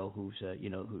the show who says,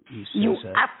 you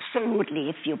absolutely,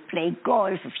 if you play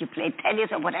golf, if you play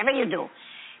tennis, or whatever you do,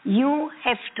 you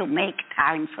have to make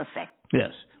time for sex.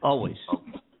 Yes, always.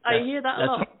 I hear that a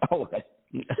lot. Always.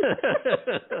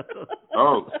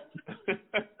 Oh.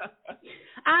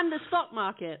 And the stock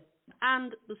market.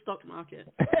 Yeah.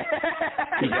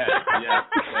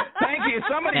 Thank you.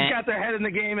 Somebody's got their head in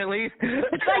the game at least.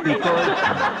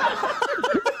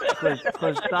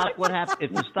 Because what happens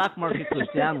if the stock market goes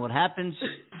down? What happens?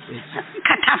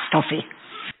 Catastrophe.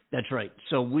 That's right.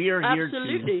 So we are here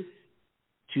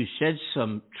to shed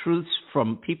some truths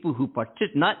from people who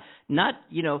participate.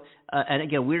 And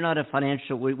again, we're not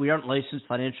we aren't licensed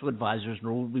financial advisors,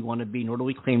 nor would we want to be, nor do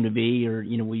we claim to be, or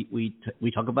we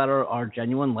talk about our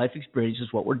genuine life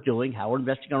experiences, what we're doing, how we're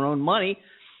investing our own money,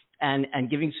 and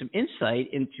giving some insight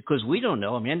into, because we don't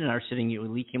know. Amanda and I are sitting here.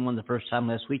 Lee came on the first time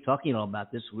last week talking all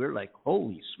about this. We're like,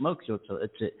 holy smokes!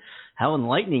 How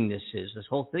enlightening this is. This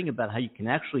whole thing about how you can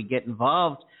actually get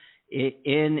involved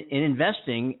in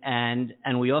investing, and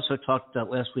we also talked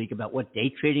last week about what day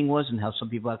trading was and how some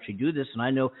people actually do this. And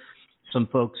I know some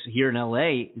folks here in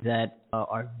LA that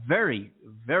are very,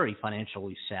 very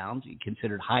financially sound,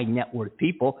 considered high net worth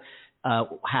people.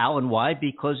 How and why?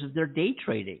 Because of their day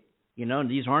trading.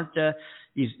 These aren't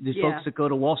these folks that go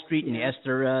to Wall Street and ask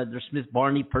their Smith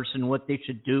Barney person what they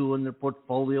should do in their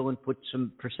portfolio and put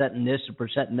some percent in this or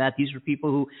percent in that. These are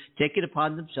people who take it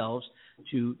upon themselves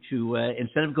to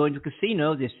instead of going to a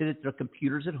casino, they sit at their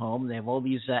computers at home. They have all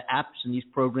these apps and these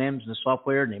programs and the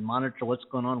software, and they monitor what's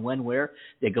going on, when, where.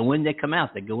 They go in, they come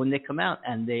out. They go in, they come out,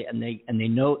 and they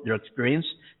know their experience.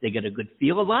 They get a good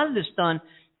feel. A lot of this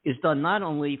is done not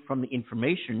only from the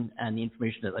information and the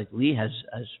information that like Lee has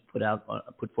put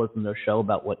forth in their show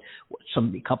about what some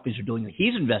of the companies are doing that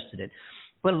he's invested in,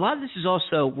 but a lot of this is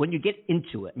also when you get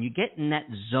into it and you get in that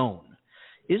zone.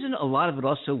 Isn't a lot of it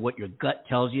also what your gut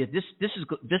tells you? This is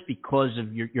just because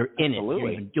of you're in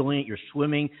Absolutely. it. You're doing it. You're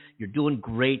swimming. You're doing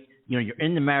great. You're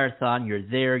in the marathon. You're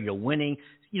there. You're winning.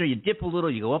 You dip a little,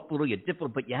 you go up a little, you dip a little,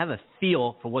 but you have a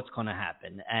feel for what's going to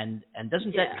happen. And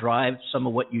doesn't that drive some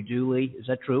of what you do, Lee? Is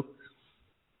that true?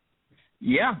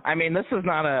 Yeah. I mean, this is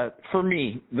not a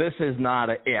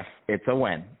if, it's a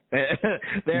when.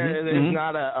 There's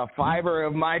not a fiber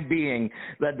of my being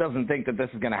that doesn't think that this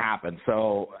is going to happen.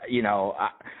 So,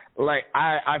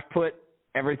 I've put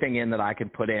everything in that I can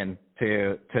put in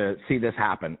to see this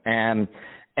happen. And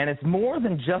it's more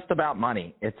than just about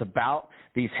money. It's about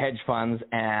these hedge funds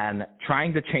and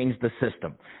trying to change the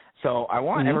system. So I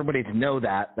want everybody to know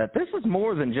that this is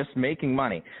more than just making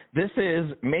money. This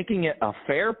is making it a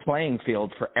fair playing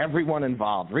field for everyone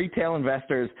involved, retail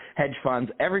investors, hedge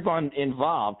funds, everyone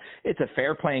involved. It's a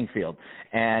fair playing field.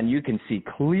 And you can see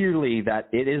clearly that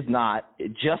it is not,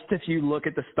 just if you look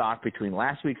at the stock between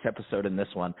last week's episode and this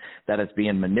one, that it's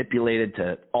being manipulated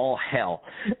to all hell.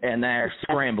 And they're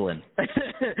scrambling.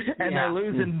 And they're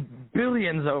losing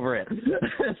billions over it.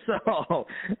 So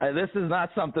this is not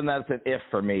something that's an if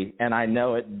for me, and I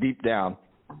know it deep down.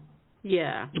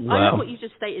 Yeah. Wow. I love what you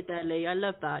just stated there, Lee. I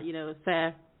love that, a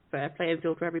fair playing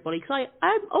field for everybody, because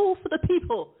I'm all for the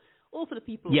people. All for the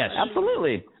people. Yes,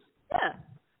 absolutely. Yeah.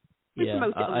 We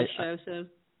promote it on the show, so.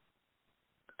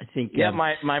 I think. Yeah,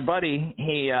 my buddy,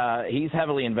 he's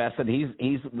heavily invested.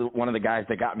 He's one of the guys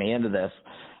that got me into this.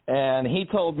 And he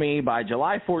told me by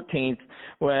July 14th,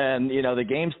 when, the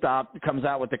GameStop comes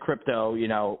out with the crypto,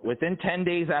 within 10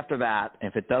 days after that,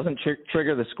 if it doesn't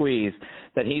trigger the squeeze,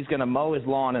 that he's going to mow his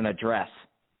lawn in a dress.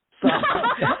 So I'm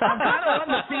kind of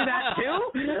wanting to see that too.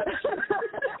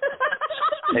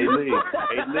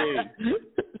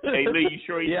 Hey, Lee, you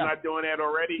sure he's not doing that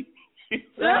already?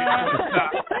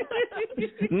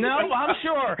 No, I'm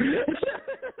sure.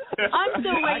 I'm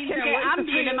still waiting to get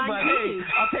Andy in my hey,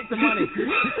 I'll take the money.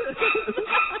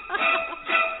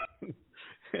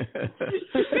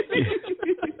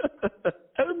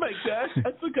 Oh my gosh,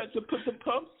 I forgot to put the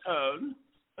pumps on.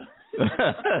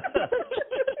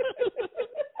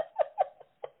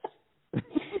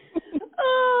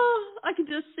 Oh, I can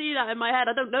just see that in my head.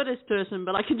 I don't know this person,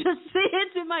 but I can just see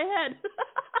it in my head.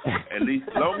 At least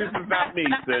as long as it's not me,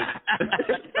 sis.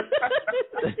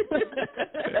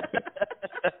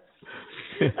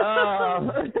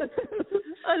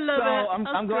 I love it.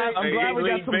 I'm glad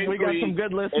we got some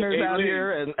good listeners out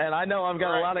here, and I know I've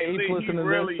got a lot of apes listening to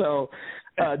this, so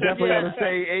definitely want to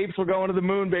say apes will going to the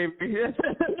moon, baby. Yes.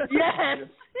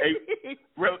 Hey,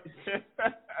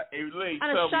 Lee,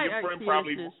 tell me your friend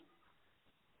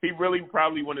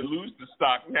probably want to lose the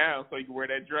stock now so he can wear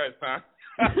that dress, huh?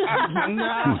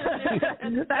 No,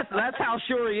 that's how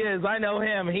sure he is. I know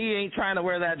him. He ain't trying to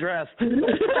wear that dress.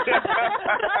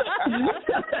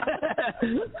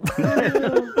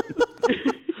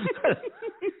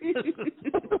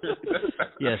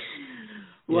 Yes.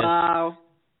 Wow.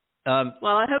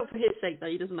 Well, I hope for his sake that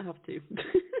he doesn't have to.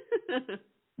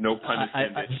 No pun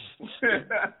intended.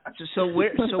 So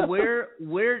where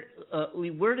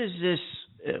does this?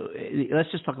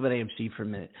 Let's just talk about AMC for a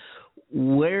minute.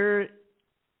 Where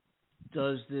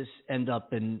does this end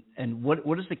up, and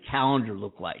what does the calendar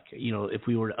look like? If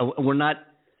we were, we're not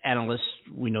analysts,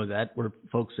 we know that. We're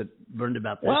folks that learned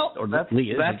about this. Well, or that's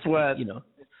what.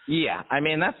 Yeah, I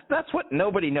mean that's what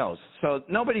nobody knows. So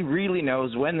nobody really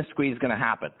knows when the squeeze is going to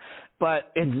happen.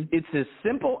 But it's as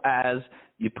simple as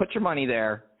you put your money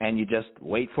there and you just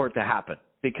wait for it to happen.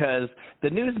 Because the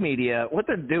news media, what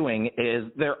they're doing is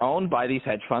they're owned by these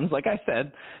hedge funds. Like I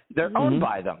said, they're owned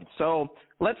by them. So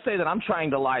let's say that I'm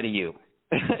trying to lie to you,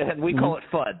 and we call it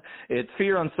FUD. It's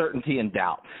fear, uncertainty, and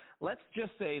doubt. Let's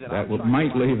just say that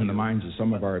might leave in the minds of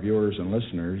some of our viewers and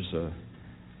listeners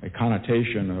a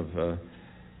connotation of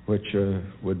which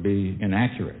would be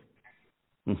inaccurate.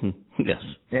 Yes.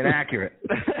 Inaccurate.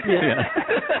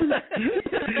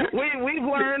 We've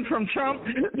learned from Trump,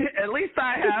 at least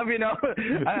I have,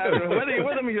 whether you're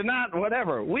with him or you're not,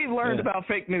 whatever. We've learned about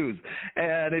fake news.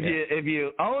 And if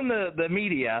you own the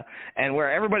media and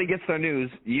where everybody gets their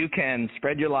news, you can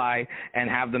spread your lie and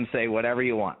have them say whatever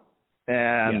you want.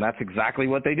 And that's exactly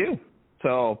what they do.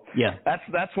 So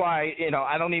that's why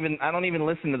I don't even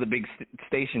listen to the big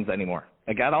stations anymore.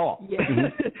 Like at all.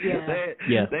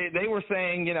 They were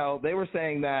saying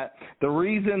that the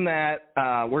reason that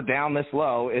we're down this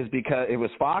low is because it was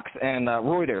Fox and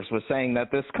Reuters was saying that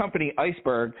this company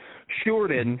Iceberg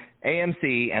shorted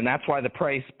AMC, and that's why the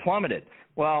price plummeted.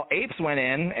 Well, Apes went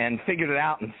in and figured it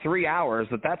out in 3 hours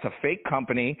that that's a fake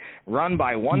company run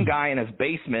by one guy in his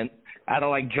basement out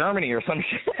of like Germany or some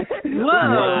shit.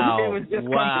 Wow. It was just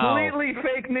completely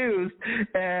fake news,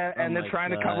 and they're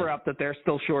trying to cover up that they're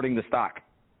still shorting the stock.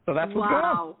 So that's what's going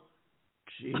on.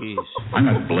 Jeez. I'm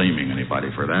not blaming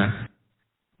anybody for that.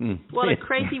 What a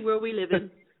crazy world we live in.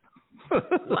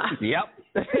 Wow. Yep.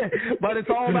 But it's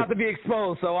all about to be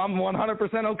exposed, so I'm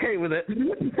 100% okay with it.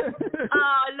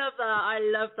 I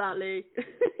love that, Lee.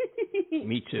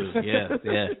 Me too. Yeah.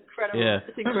 Incredible. Yeah.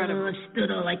 It's incredible. I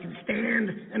stood all I can stand,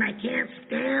 and I can't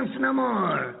stand no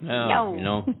more. No.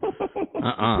 No.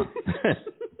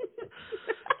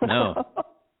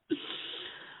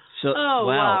 So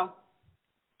wow.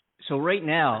 So right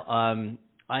now,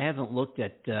 I haven't looked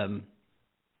at.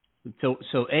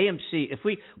 So AMC. If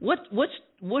we what's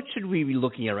what should we be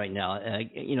looking at right now?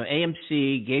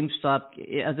 AMC, GameStop.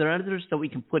 Are there others that we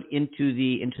can put into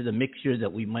the mix here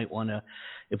that we might want to,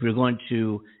 if we're going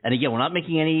to? And again, we're not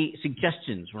making any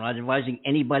suggestions. We're not advising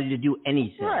anybody to do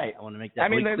anything. Right. I want to make that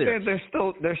clear.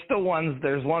 There's still ones.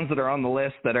 There's ones that are on the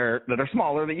list that are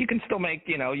smaller that you can still make.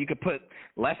 You could put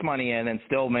less money in and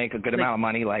still make a good amount of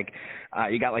money. Like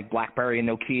you got like BlackBerry and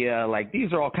Nokia. Like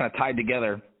these are all kind of tied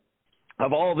together.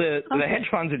 Of all the hedge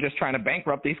funds are just trying to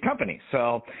bankrupt these companies.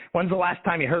 So when's the last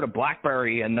time you heard of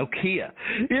BlackBerry and Nokia?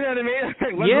 You know what I mean?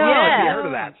 When's the last time you heard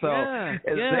of that? So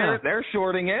they're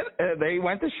shorting it. They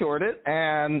went to short it,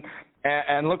 and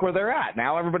look where they're at.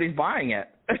 Now everybody's buying it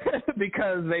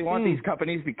because they want these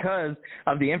companies because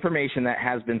of the information that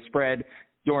has been spread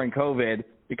during COVID,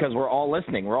 because we're all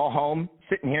listening. We're all home,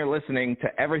 sitting here listening to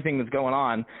everything that's going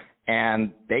on.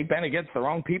 And they've been against the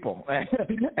wrong people.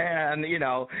 And you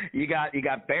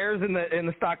got bears in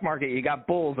the stock market, you got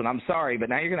bulls, and I'm sorry, but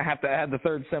now you're going to have to add the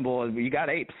third symbol. You got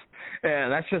apes,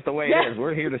 and that's just the way it is.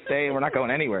 We're here to stay, and we're not going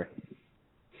anywhere.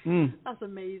 That's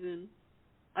amazing.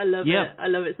 I love it. I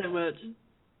love it so much.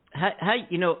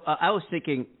 I was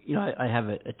thinking, I have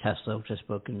a Tesla, which I've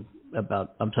spoken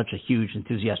about. I'm such a huge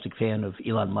enthusiastic fan of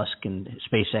Elon Musk and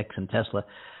SpaceX and Tesla,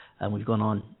 and we've gone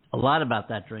on a lot about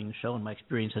that during the show, and my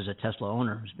experience as a Tesla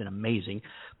owner has been amazing.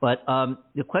 But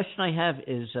the question I have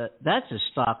is, that's his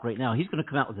stock right now. He's going to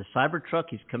come out with a Cybertruck.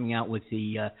 He's coming out with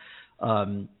the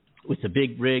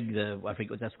big rig, I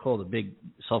forget what that's called, the big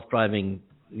self-driving,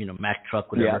 Mack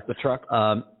truck, whatever. Yeah, the truck.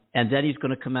 And then he's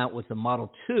going to come out with the Model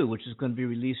 2, which is going to be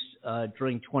released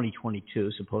during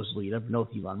 2022, supposedly. You never know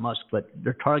with Elon Musk, but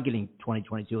they're targeting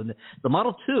 2022. And the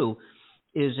Model 2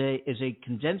 is a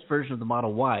condensed version of the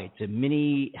Model Y. It's a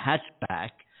mini hatchback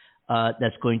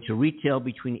that's going to retail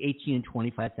between $18,000 and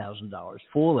 $25,000,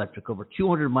 full electric, over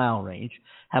 200-mile range.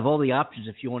 Have all the options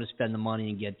if you want to spend the money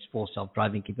and get full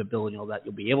self-driving capability and all that.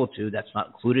 You'll be able to. That's not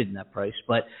included in that price.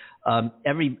 But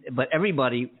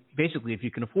everybody, basically, if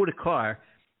you can afford a car,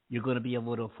 you're going to be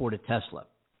able to afford a Tesla.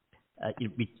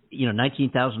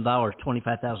 $19,000,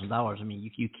 $25,000. I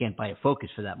mean, you can't buy a Focus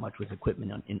for that much with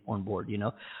equipment on board.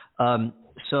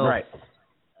 Right.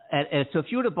 And so if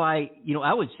you were to buy,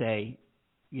 I would say,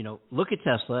 look at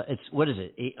Tesla. It's what is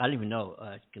it? I don't even know.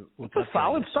 It's a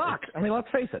solid stock. I mean, let's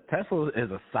face it. Tesla is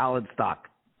a solid stock.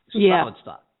 Solid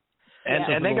stock.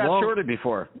 And they got shorted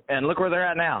before, and look where they're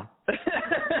at now. They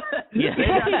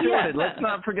got shorted. Let's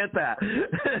not forget that.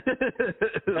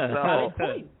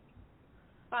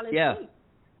 Yeah.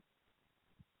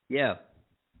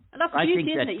 And that's the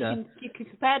beauty, isn't it? You can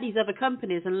compare these other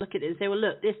companies and look at it and say, well,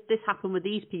 look, this happened with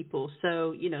these people,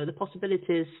 so the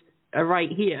possibilities are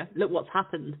right here. Look what's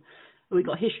happened. We've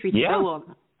got history to go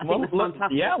on. I think that's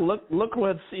fantastic. Yeah, look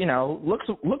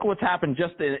what's happened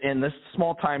just in this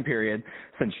small time period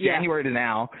since January to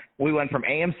now. We went from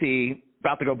AMC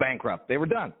about to go bankrupt. They were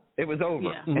done. It was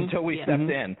over until we stepped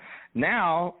in.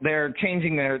 Now they're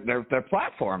changing their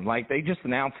platform. Like they just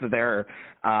announced that they're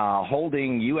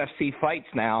holding UFC fights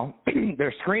now.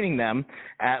 They're screening them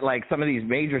at like some of these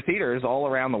major theaters all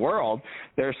around the world.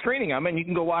 They're screening them, and you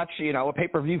can go watch a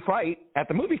pay-per-view fight at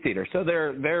the movie theater. So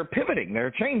they're pivoting.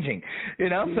 They're changing. So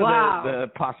the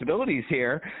possibilities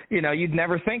here. You'd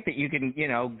never think that you can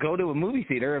go to a movie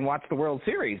theater and watch the World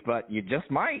Series, but you just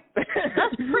might.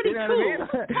 That's pretty cool.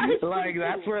 What I mean?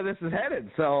 That's where this is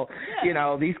headed. So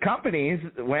these companies,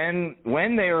 when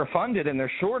they are funded and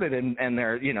they're shorted and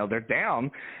they're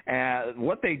down,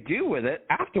 what they do with it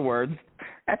afterwards,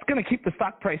 that's going to keep the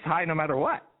stock price high no matter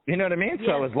what. You know what I mean?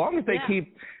 Yeah. So as long as they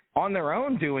keep on their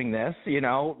own doing this,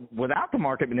 without the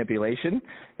market manipulation,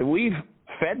 we've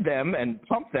fed them and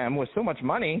pumped them with so much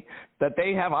money that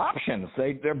they have options.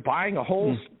 They're buying a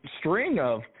whole string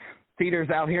of theaters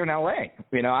out here in L.A.,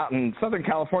 out in Southern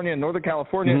California and Northern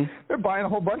California. They're buying a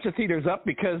whole bunch of theaters up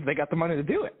because they got the money to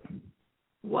do it.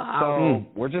 Wow.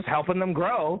 So we're just helping them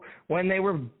grow when they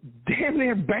were damn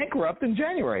near bankrupt in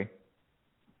January.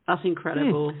 That's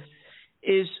incredible.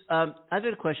 I've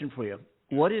got a question for you.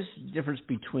 What is the difference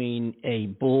between a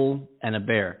bull and a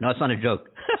bear? No, it's not a joke.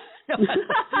 I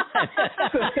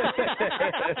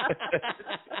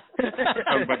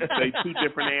was about to say two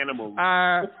different animals.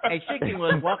 A chicken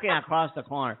was walking across the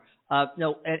corner.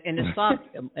 No, in the stock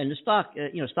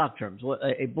terms,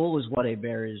 a bull is what a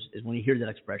bear is when you hear that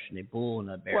expression, a bull and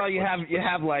a bear. Well, you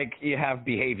have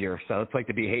behavior, so it's like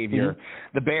the behavior.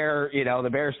 The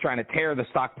bear's trying to tear the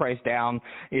stock price down,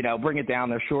 bring it down.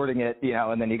 They're shorting it,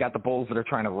 and then you got the bulls that are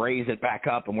trying to raise it back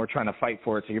up, and we're trying to fight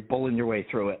for it. So you're bulling your way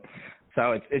through it.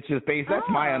 So it's just based. That's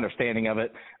my understanding of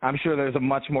it. I'm sure there's a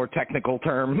much more technical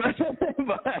term.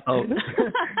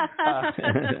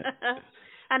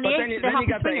 And but the then you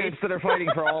got the apes that are fighting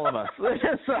for all of us. So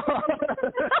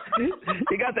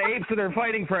you got the apes that are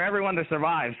fighting for everyone to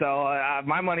survive. So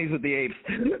my money's with the apes.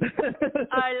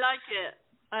 I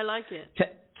like it.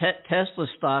 Tesla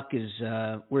stock is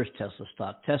where's Tesla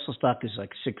stock? Tesla stock is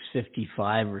like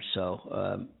 655 or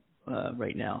so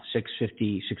right now.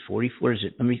 650, 640. Where is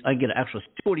it? I get it. Actually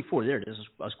 644. There it is.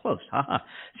 I was close.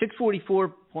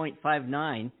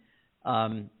 644.59.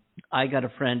 I got a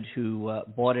friend who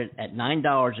bought it at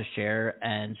 $9 a share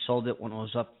and sold it when it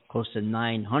was up close to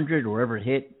 900 or wherever it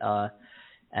hit.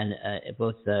 And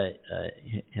both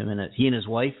he and his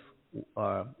wife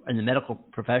are in the medical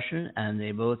profession, and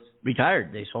they both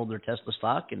retired. They sold their Tesla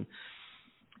stock and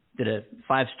did a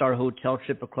 5-star hotel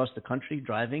trip across the country,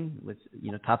 driving with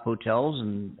top hotels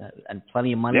and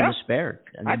plenty of money to spare.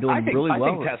 And they're doing really well.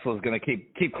 I think Tesla's going to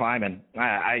keep climbing.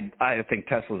 I think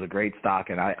Tesla's a great stock,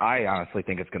 and I honestly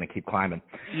think it's going to keep climbing.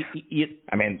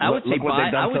 Look what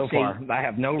they've done so far. I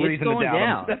have no reason to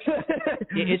doubt them.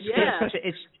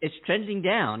 It's trending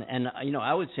down, and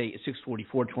I would say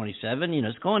 644.27.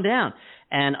 It's going down,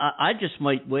 and I just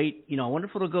might wait. I wonder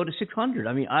if it'll go to 600.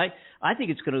 I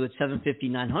think it's going to go to 750,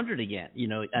 900 again.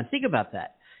 And think about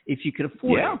that. If you could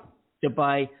afford to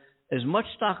buy as much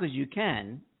stock as you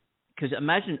can, because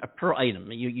imagine per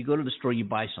item. You go to the store, you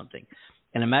buy something,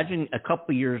 and imagine a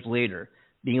couple of years later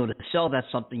being able to sell that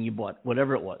something you bought,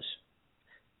 whatever it was,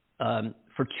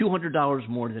 for $200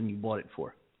 more than you bought it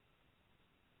for.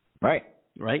 Right.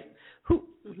 Where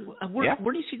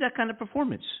do you see that kind of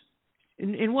performance?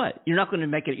 In what? You're not going to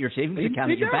make it your savings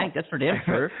account at your bank. That's for damn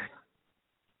sure.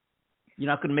 You're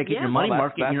not going to make it in your money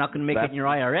market. You're not going to make it in your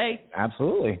IRA.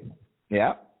 Absolutely.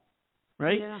 Yeah.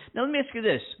 Right? Yeah. Now, let me ask you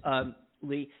this,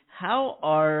 Lee. How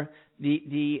are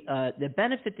the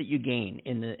benefit that you gain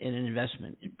in an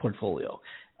investment portfolio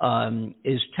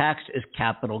is taxed as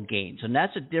capital gains, and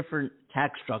that's a different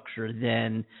tax structure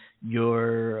than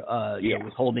your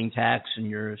withholding tax and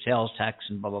your sales tax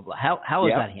and blah blah blah. How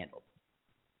is that handled?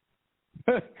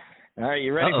 All right,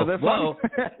 you ready for this one?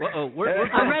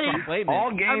 I'm ready. Wait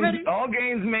a minute. All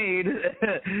gains made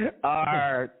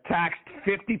are taxed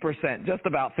 50%, just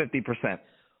about 50%.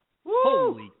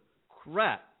 Holy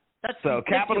crap! That's so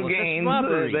ridiculous. Capital gains,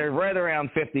 they're right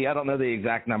around 50. I don't know the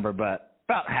exact number, but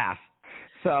about half.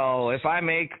 So if I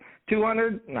make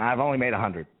 200, I've only made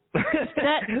 100. That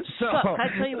sucks. I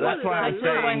tell you what. That's why I'm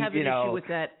saying, I have an issue with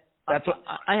that. That's what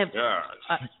I have.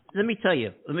 Let me tell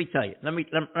you. Let me tell you what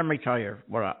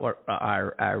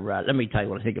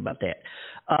I think about that.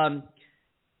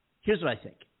 Here's what I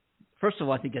think. First of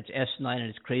all, I think that's S9 and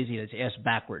it's crazy and it's ass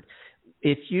backward.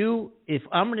 If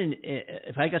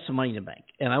I got some money in the bank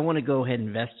and I want to go ahead and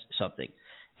invest something,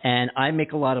 and I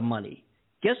make a lot of money,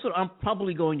 guess what I'm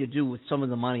probably going to do with some of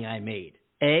the money I made?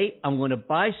 I'm going to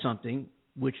buy something,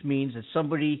 which means that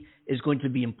somebody is going to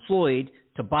be employed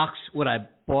to box what I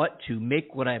bought, to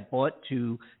make what I bought,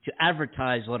 to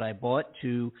advertise what I bought,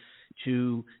 to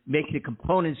make the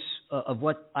components of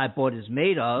what I bought is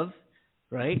made of,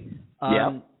 right?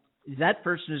 That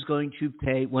person is going to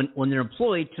pay, when they're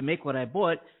employed to make what I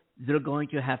bought, they're going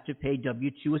to have to pay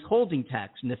W-2 withholding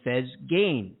tax, and the feds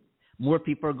gain. More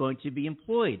people are going to be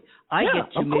employed. I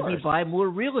get to maybe buy more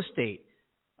real estate.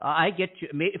 I get to,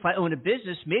 if I own a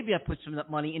business, maybe I put some of that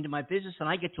money into my business and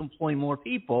I get to employ more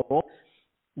people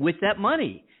with that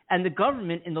money. And the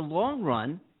government in the long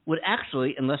run would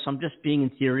actually, unless I'm just being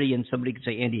in theory and somebody could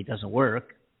say, Andy, it doesn't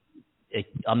work.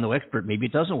 I'm no expert. Maybe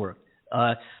it doesn't work.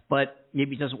 But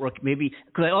maybe it doesn't work. Maybe,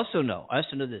 because I also know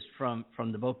this from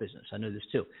the boat business. I know this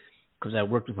too, because I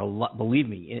worked with a lot. Believe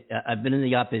me, I've been in the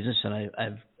yacht business and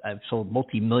I've sold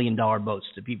multi-million-dollar boats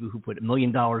to people who put $1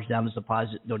 million down as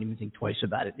deposit, don't even think twice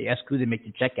about it. They ask who they make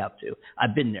the check out to.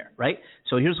 I've been there, right?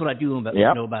 So here's what I do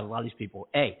know about a lot of these people.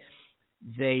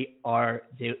 The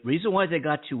reason why they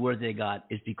got to where they got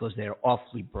is because they are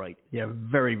awfully bright. They are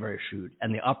very, very shrewd,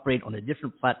 and they operate on a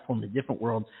different platform, a different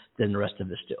world than the rest of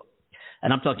us do.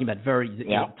 And I'm talking about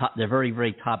they're very,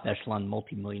 very top echelon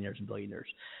multimillionaires and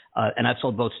billionaires. And I've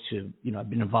sold boats to,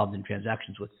 I've been involved in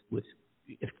transactions with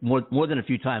more than a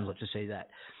few times, let's just say that.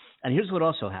 And here's what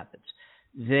also happens.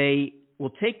 They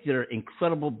will take their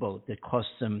incredible boat that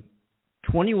costs them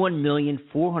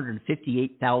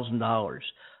 $21,458,000.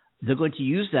 They're going to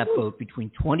use that boat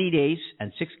between 20 days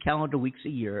and 6 calendar weeks a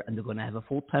year, and they're going to have a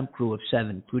full-time crew of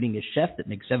 7, including a chef that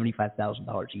makes $75,000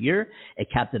 a year, a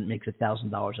captain that makes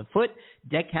 $1,000 a foot,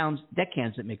 deckhands that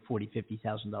make $40,000,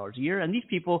 $50,000 a year. And these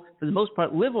people, for the most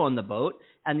part, live on the boat,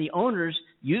 and the owners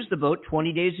use the boat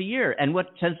 20 days a year. And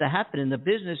what tends to happen in the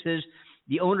business is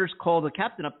the owners call the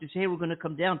captain up to say, hey, we're going to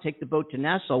come down, take the boat to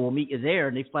Nassau. We'll meet you there.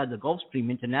 And they fly the Gulf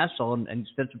Stream into Nassau and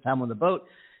spend some time on the boat.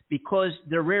 because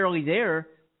they're rarely there,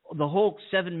 the whole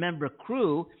 7-member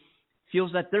crew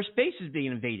feels that their space is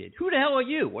being invaded. Who the hell are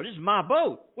you? Well, this is my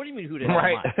boat. What do you mean, who the hell am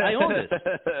I? I own this.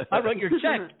 I write your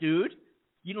check, dude.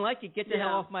 You don't like it? Get the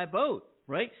hell off my boat,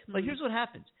 right? But here's what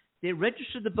happens. They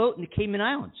register the boat in the Cayman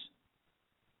Islands.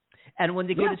 And when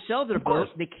they go to sell their boat,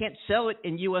 they can't sell it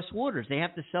in U.S. waters. They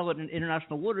have to sell it in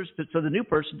international waters so the new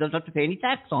person doesn't have to pay any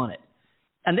tax on it.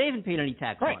 And they haven't paid any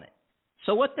tax on it.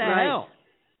 So what the hell?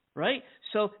 Right?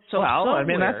 So I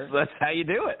mean, that's how you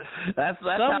do it. That's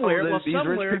how these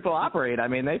rich people operate. I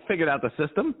mean, they figured out the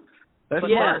system. They're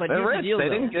smart. They're rich. They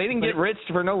didn't get rich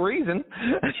for no reason.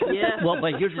 Well,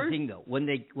 but here's the thing, though. When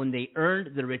they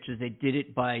earned the riches, they did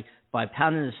it by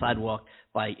pounding the sidewalk,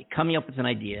 by coming up with an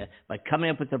idea, by coming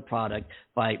up with a product,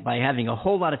 by having a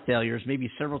whole lot of failures, maybe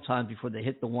several times before they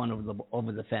hit the one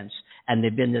over the fence. And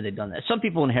they've been there, they've done that. Some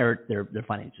people inherit their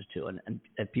finances too, and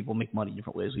people make money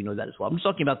different ways. We know that as well. I'm just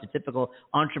talking about the typical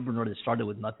entrepreneur that started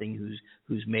with nothing,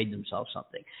 who's made themselves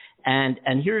something.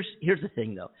 And here's the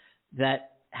thing, though, that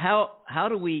how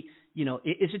do we,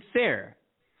 is it fair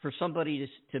for somebody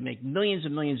to make millions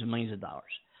and millions and millions of dollars,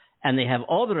 and they have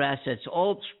all their assets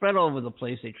all spread all over the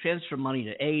place? They transfer money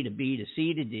to A to B to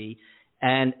C to D,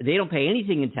 and they don't pay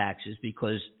anything in taxes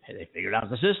because they figured out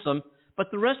the system.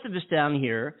 But the rest of us down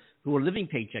here who are living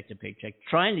paycheck to paycheck,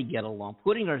 trying to get along,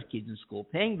 putting our kids in school,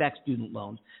 paying back student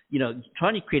loans,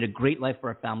 trying to create a great life for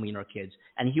our family and our kids.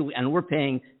 And we're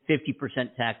paying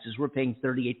 50% taxes. We're paying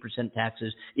 38%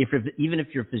 taxes. Even if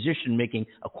you're a physician making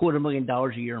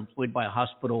 $250,000 a year employed by a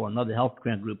hospital or another health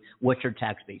care group, what's your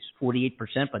tax base? 48%.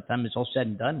 By the time it's all said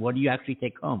and done, what do you actually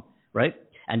take home, right?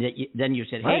 And then you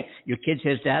said, hey, your kid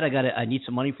says, Dad, I need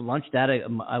some money for lunch. Dad,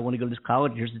 I want to go to this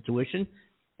college. Here's the tuition.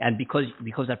 And because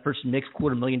that person makes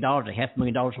 $250,000,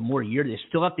 $500,000 or more a year, they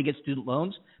still have to get student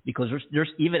loans because there's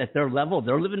even at their level,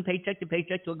 they're living paycheck to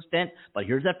paycheck to an extent. But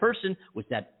here's that person with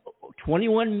that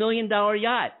 $21 million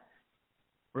yacht,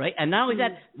 right? And not only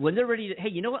that, when they're ready to, hey,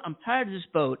 you know what? I'm tired of this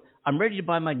boat. I'm ready to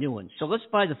buy my new one. So let's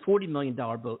buy the $40 million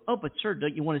boat. Oh, but sir,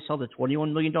 don't you want to sell the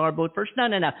 $21 million boat first? No.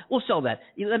 We'll sell that.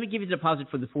 Let me give you the deposit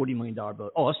for the $40 million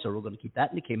boat. Oh, sir, we're going to keep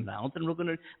that in the Cayman Islands, and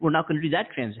we're not going to do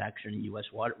that transaction in U.S.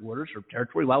 waters or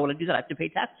territory. Why would I do that? I have to pay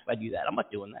taxes if I do that. I'm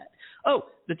not doing that. Oh,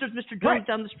 but there's Mr. Jones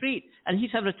down the street, and he's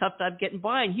having a tough time getting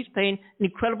by, and he's paying an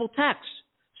incredible tax.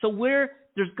 So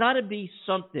there's got to be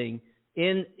something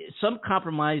in some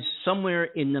compromise somewhere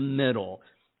in the middle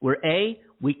where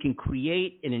we can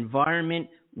create an environment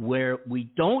where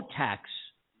we don't tax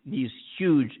these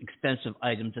huge, expensive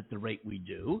items at the rate we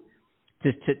do,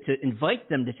 to invite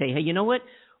them to say, hey, you know what?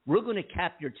 We're going to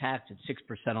cap your tax at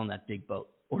 6% on that big boat,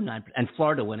 or 9%. And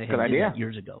Florida went ahead and did that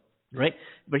years ago, right?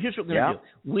 But here's what we're going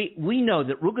to do. We know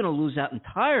that we're going to lose out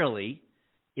entirely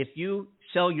if you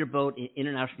sell your boat in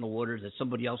international waters that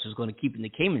somebody else is going to keep in the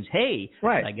Caymans. Hey,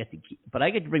 I get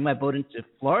to bring my boat into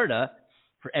Florida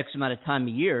for X amount of time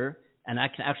a year, and I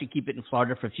can actually keep it in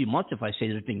Florida for a few months if I say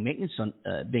there's being maintenance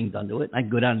being done to it. I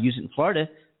can go down and use it in Florida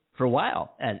for a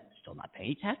while and still not pay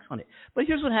any tax on it. But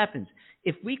here's what happens.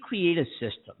 If we create a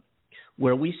system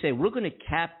where we say we're going to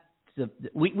cap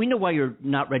we know why you're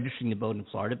not registering the boat in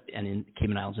Florida and in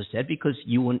Cayman Islands instead, because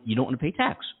you don't want to pay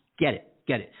tax. Get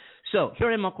it. So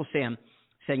here I am, Uncle Sam,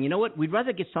 saying, you know what, we'd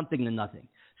rather get something than nothing.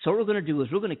 So what we're going to do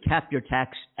is we're going to cap your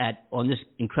tax on this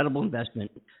incredible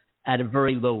investment at a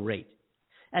very low rate.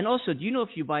 And also, do you know if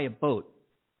you buy a boat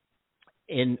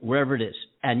in wherever it is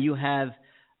and you have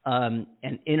an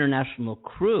international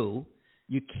crew,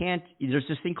 you can't. There's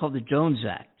this thing called the Jones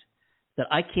Act that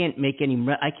I can't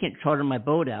charter my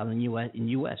boat out in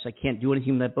U.S. I can't do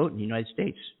anything with that boat in the United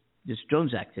States. This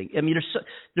Jones Act thing. I mean,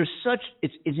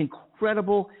 it's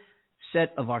incredible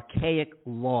set of archaic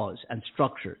laws and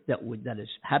structure that is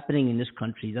happening in this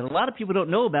country that a lot of people don't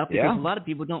know about because a lot of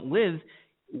people don't live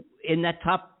in that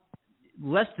top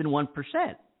less than 1%,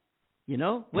 way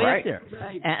up there.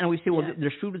 Right. And we say, well,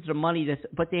 they're students of money,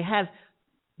 but they have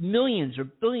millions or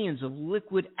billions of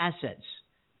liquid assets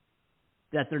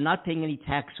that they're not paying any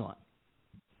tax on.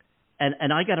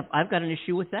 And I've got an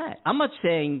issue with that. I'm not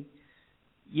saying,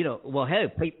 well, hey,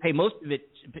 pay most of it.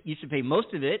 You should pay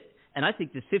most of it. And I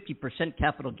think the 50%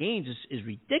 capital gains is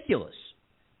ridiculous,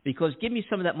 because give me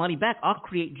some of that money back. I'll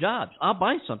create jobs. I'll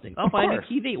buy something. I'll buy a new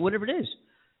TV, whatever it is.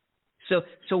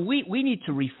 So we need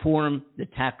to reform the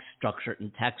tax structure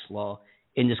and tax law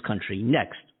in this country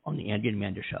next on the Andy and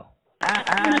Amanda Show.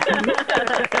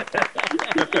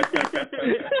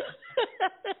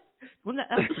 Well, that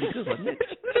was pretty good, wasn't it?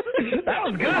 That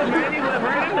was good, man. You went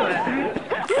right into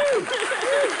that.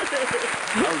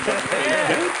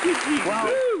 Well,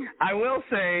 I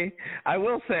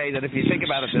will say that if you think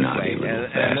about it this way,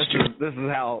 and this is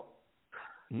how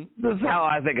This is how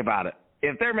I think about it.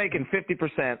 If they're making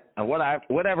 50% of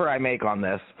whatever I make on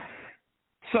this,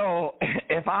 so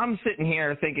if I'm sitting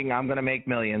here thinking I'm going to make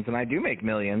millions, and I do make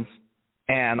millions,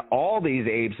 and all these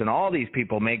apes and all these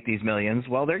people make these millions,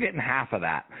 well, they're getting half of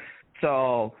that.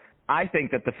 So I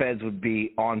think that the feds would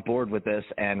be on board with this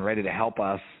and ready to help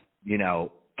us,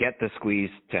 get the squeeze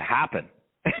to happen.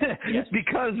 Yes.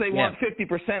 Because they want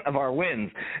 50% of our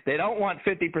wins. They don't want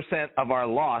 50% of our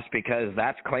loss because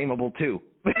that's claimable too.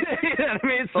 You know what I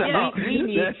mean? So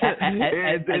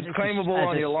it's claimable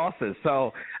on your losses.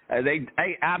 So they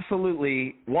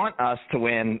absolutely want us to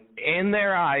win in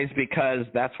their eyes because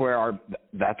that's where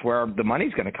the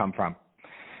money's going to come from,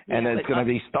 and it's going to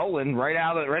be stolen right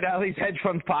out of these hedge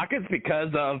funds' pockets because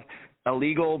of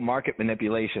illegal market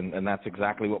manipulation, and that's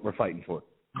exactly what we're fighting for.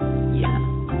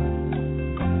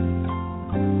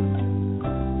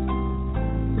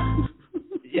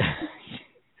 Yeah.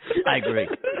 I agree.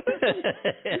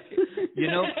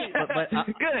 But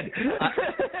good.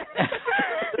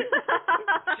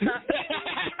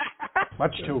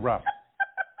 Much too rough.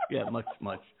 Yeah, much.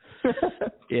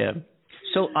 Yeah.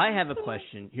 So I have a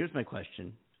question. Here's my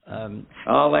question.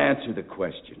 I'll answer the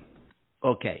question.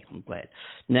 Okay, I'm glad.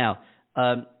 Now,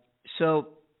 so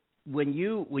when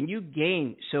you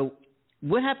gain, so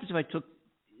what happens if I took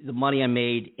the money I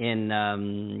made in,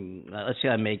 let's say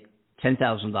I make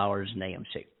 $10,000 in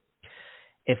AMC.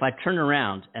 If I turn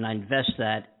around and I invest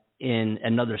that in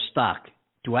another stock,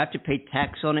 do I have to pay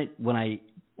tax on it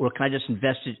or can I just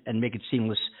invest it and make it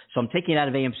seamless? So I'm taking it out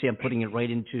of AMC, I'm putting it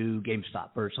right into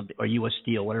GameStop or something, or US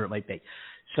Steel, whatever it might be.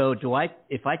 So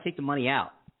if I take the money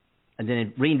out and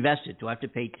then reinvest it, do I have to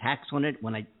pay tax on it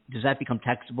does that become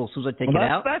taxable as soon as I take it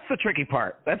out? That's the tricky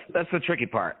part. That's the tricky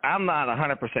part. I'm not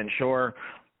 100% sure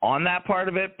on that part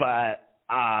of it, but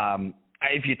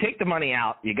if you take the money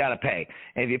out, you got to pay.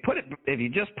 And if you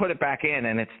just put it back in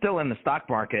and it's still in the stock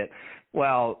market,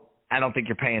 well, I don't think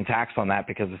you're paying tax on that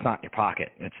because it's not in your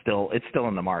pocket. It's still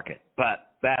in the market.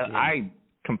 But I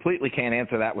completely can't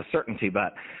answer that with certainty,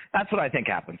 but that's what I think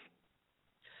happens.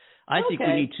 I think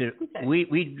we need to.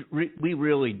 We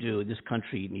really do. This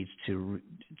country needs to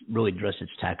really address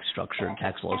its tax structure and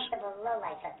tax laws.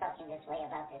 Talking this way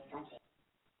about this country.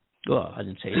 Well, I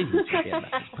didn't say anything about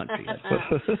this country.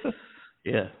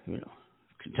 Yeah,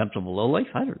 contemptible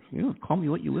lowlife. I don't. Call me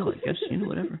what you will. I guess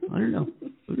whatever. I don't know.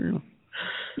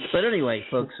 But anyway,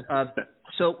 folks.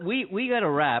 So we got to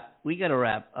wrap.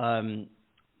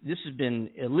 This has been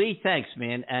Lee. Thanks,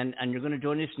 man. And you're going to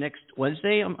join us next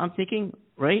Wednesday. I'm thinking,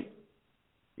 right?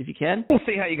 If you can. We'll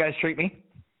see how you guys treat me.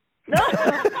 We'll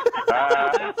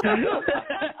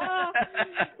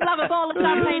have a bowl of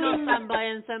champagne on standby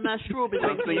and some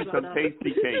strawberries. Some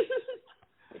tasty cakes.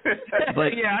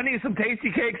 But yeah, I need some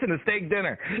tasty cakes and a steak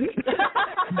dinner.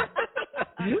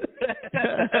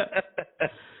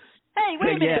 Hey,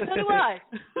 wait a minute. So do I.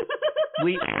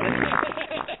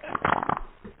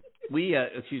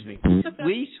 Excuse me.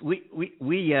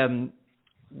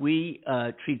 We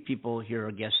treat people here.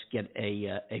 Our guests get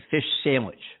a fish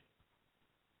sandwich.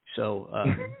 So.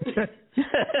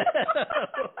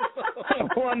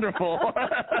 Wonderful.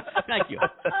 Thank you.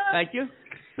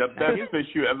 The best fish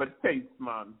you ever taste,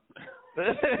 man.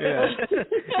 Yeah.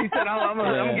 He said, I'm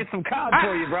gonna get some cod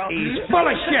for you, bro. He's full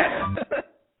of shit.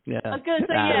 Yeah. I was going to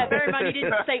say, bear in mind you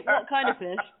didn't state what kind of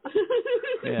fish.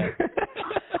 Yeah.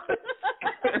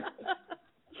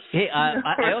 Hey,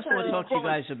 I also want to talk to you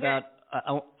guys about.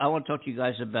 I want to talk to you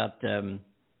guys about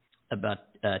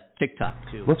TikTok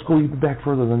too. Let's go even back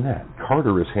further than that.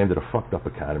 Carter is handed a fucked up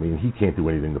economy, and he can't do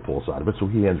anything to pull us out of it, so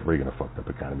he hands Reagan a fucked up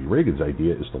economy. Reagan's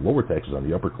idea is to lower taxes on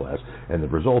the upper class, and the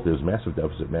result is massive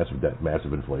deficit, massive debt,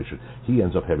 massive inflation. He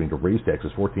ends up having to raise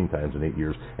taxes 14 times in 8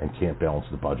 years and can't balance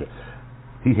the budget.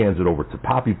 He hands it over to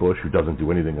Poppy Bush, who doesn't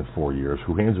do anything in 4 years,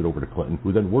 who hands it over to Clinton,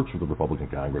 who then works with the Republican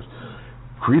Congress,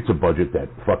 creates a budget that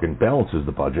fucking balances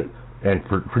the budget, and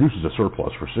produces a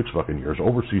surplus for 6 fucking years,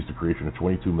 oversees the creation of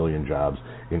 22 million jobs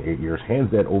in 8 years, hands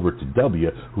that over to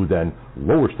W, who then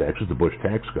lowers taxes, the Bush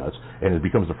tax cuts, and it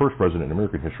becomes the first president in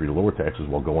American history to lower taxes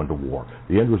while going to war.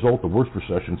 The end result, the worst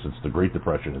recession since the Great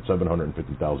Depression, and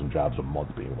 750,000 jobs a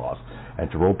month being lost. And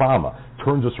to Obama,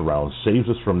 turns us around, saves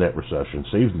us from that recession,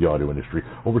 saves the auto industry,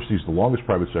 oversees the longest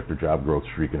private sector job growth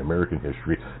streak in American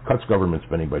history, cuts government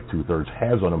spending by 2/3,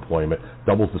 has unemployment,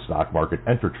 doubles the stock market,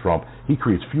 enter Trump. He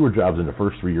creates fewer jobs in the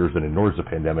first 3 years and ignores the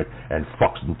pandemic and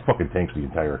fucking tanks the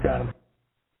entire economy.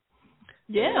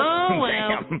 Yeah. Oh, well.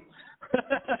 Man,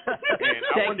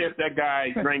 I wonder if that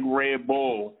guy drank Red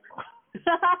Bull.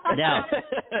 Now,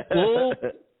 bull,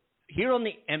 here on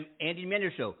the Andy Mander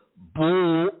Show,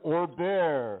 bull or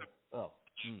bull? Oh.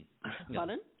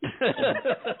 Pardon?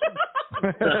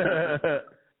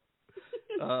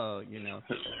 Oh, you know.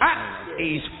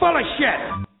 He's full of shit.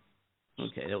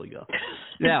 Okay, there we go.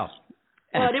 Now.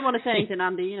 Well, I didn't want to say anything,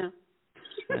 Andy, you know.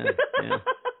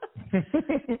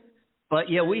 Yeah. But,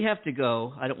 yeah, we have to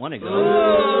go. I don't want to go.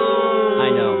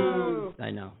 I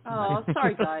know. Oh,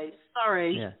 sorry, guys.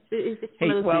 Sorry. Yeah.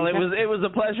 Well, it was a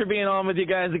pleasure being on with you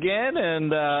guys again,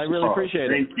 and I really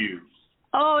appreciate it. Thank you.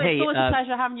 Oh, it's always a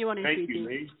pleasure having you on here, Thank you,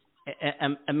 Lee.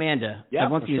 Amanda, I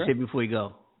have one thing to say before we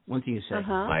go. One thing to say.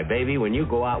 My baby, when you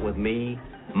go out with me,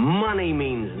 money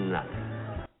means nothing.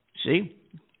 See?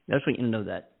 That's what you know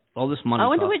that. All this money. I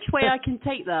wonder which way I can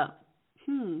take that.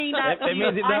 It means you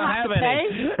don't have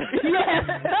any.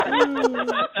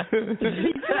 With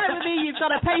me, you've got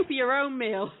to pay for your own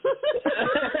meal.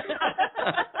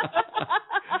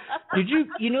 Did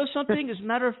you know something? As a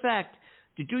matter of fact,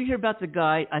 did you hear about the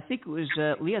guy? I think it was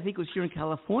Lee. I think it was here in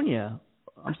California.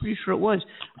 I'm pretty sure it was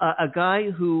a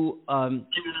guy who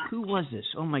was this?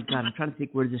 Oh my God, I'm trying to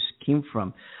think where this came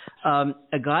from.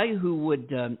 A guy who would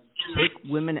take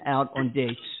women out on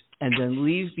dates and then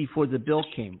leave before the bill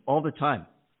came all the time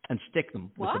and stick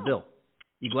them with the bill.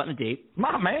 You go out on a date.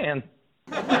 My man.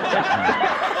 Okay.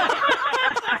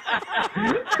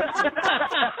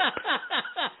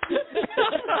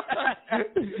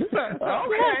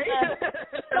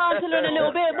 Starting to learn a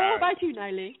little bit more about you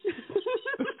now, Lee.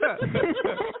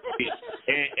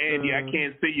 Andy, I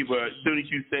can't see you, but as soon as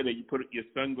you said it, you put your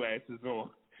sunglasses on.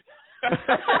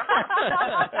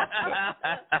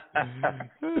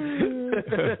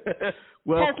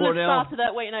 Well, Tesla started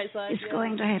that waiting outside. Is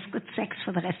going to have good sex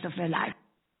for the rest of their life.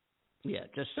 Yeah,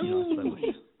 just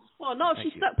well, not if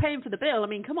she's stuck paying for the bill. I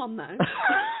mean, come on now.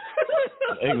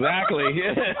 Exactly.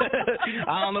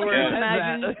 I don't know where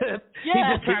that's at. He's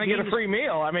just trying to get a free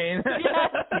meal. I mean,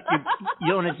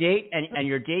 you're on a date, and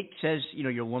your date says, you know,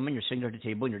 you're a woman, you're sitting there at the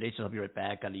table, and your date says, I'll be right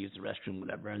back, got to use the restroom,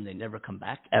 whatever, and they never come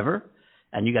back, ever,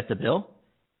 and you got the bill,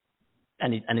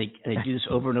 and they do this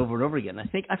over and over and over again.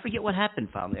 I forget what happened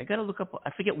finally. I got to look up,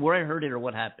 I forget where I heard it or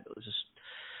what happened. It was just,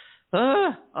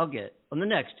 I'll get it on the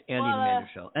next Andy and Amanda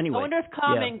show. Anyway, I wonder if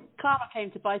Karma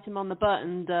came to bite him on the butt,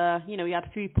 and he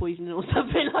had food poisoning or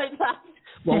something like that.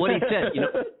 Well, what he said,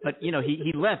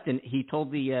 he left and he told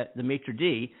the maitre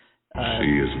d'. She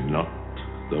is not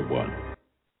the one.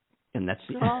 And that's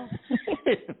the. Oh.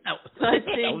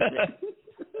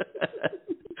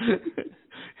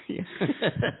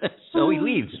 So he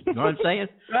leaves. You know what I'm saying?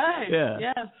 Right.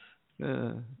 Yeah.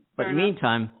 But in the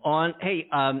meantime,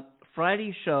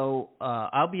 Friday show,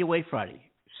 I'll be away Friday.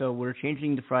 So we're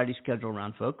changing the Friday schedule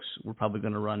around, folks. We're probably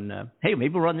going to run, maybe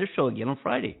we'll run this show again on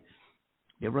Friday.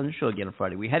 We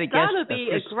had a guest. That would be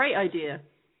a great idea.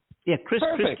 Yeah, Chris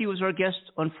Christie was our guest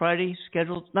on Friday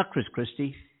scheduled. Not Chris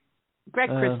Christie. Greg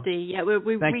Christie. Yeah, we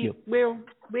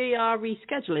are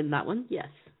rescheduling that one, yes.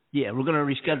 Yeah, we're going to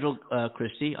reschedule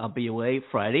Christie. I'll be away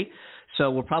Friday.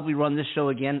 So we'll probably run this show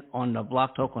again on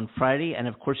Block Talk on Friday. And,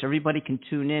 of course, everybody can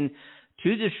tune in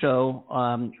to the show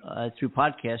through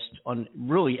podcast on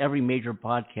really every major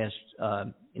podcast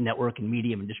network and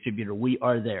medium and distributor. We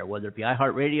are there, whether it be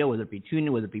iHeartRadio, whether it be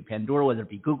TuneIn, whether it be Pandora, whether it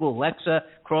be Google, Alexa,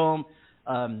 Chrome,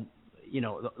 the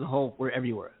whole, we're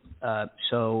everywhere.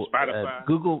 So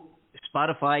Spotify.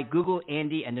 Spotify, Google,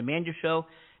 Andy, and Amanda Show.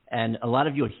 And a lot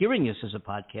of you are hearing this as a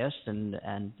podcast, and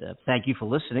thank you for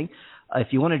listening.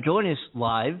 If you want to join us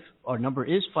live, our number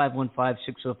is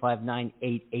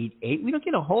 515-605-9888. We don't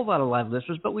get a whole lot of live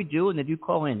listeners, but we do, and they do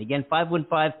call in. Again,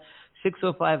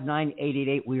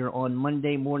 515-605-9888. We are on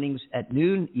Monday mornings at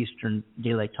noon Eastern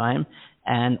Daylight Time,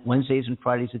 and Wednesdays and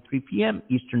Fridays at 3 p.m.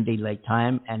 Eastern Daylight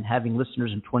Time. And having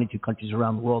listeners in 22 countries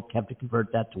around the world, have to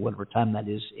convert that to whatever time that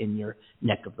is in your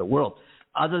neck of the world.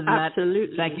 Other than that,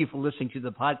 thank you for listening to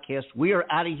the podcast. We are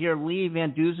out of here. Lee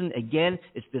Van Dusan, again,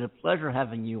 it's been a pleasure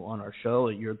having you on our show.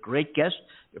 You're a great guest.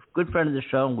 You're a good friend of the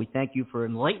show, and we thank you for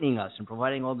enlightening us and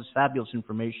providing all this fabulous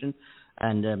information.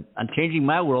 And I'm changing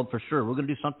my world for sure. We're going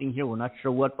to do something here. We're not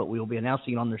sure what, but we will be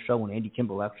announcing it on the show when Andy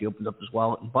Kimball actually opens up his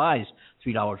wallet and buys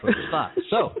 $3 worth of stock.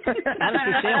 So, and a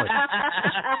fish sandwich.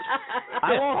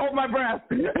 I won't hold my breath.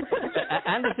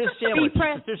 And a fish sandwich.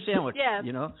 Yeah.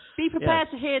 Be prepared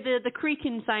to hear the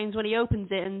creaking sounds when he opens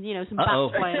it, and some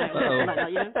bats flying out or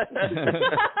something like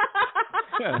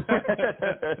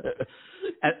that.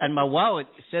 And my wallet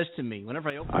says to me whenever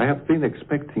I open it. I have been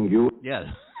expecting you.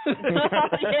 Yeah.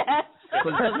 Yeah.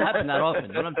 Because it doesn't happen that often.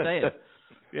 You know what I'm saying?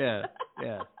 Yeah.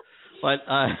 But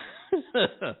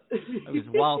it's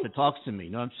wild that talks to me.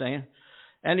 You know what I'm saying?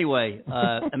 Anyway,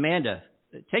 Amanda,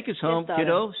 take us home,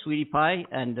 kiddo, sweetie pie,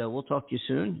 and we'll talk to you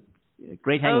soon.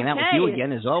 Great hanging out with you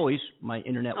again, as always, my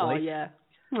internet wife. Oh, yeah.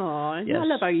 Oh, Yes. I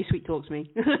love how you sweet talk to me.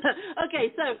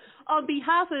 Okay, so on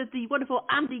behalf of the wonderful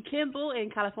Andy Kimball in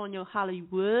California,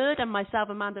 Hollywood, and myself,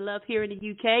 Amanda Love, here in the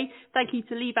UK, thank you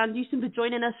to Lee Van Dusan for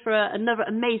joining us for another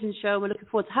amazing show. We're looking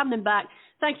forward to having him back.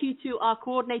 Thank you to our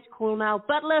coordinator, Cornell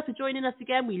Butler, for joining us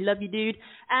again. We love you, dude.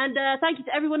 And thank you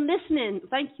to everyone listening.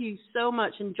 Thank you so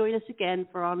much, and join us again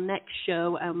for our next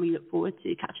show, and we look forward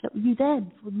to catching up with you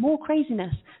then for more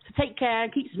craziness. So take care,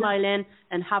 keep smiling,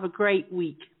 and have a great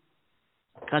week.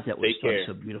 God, that was done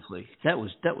so beautifully. That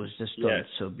was just done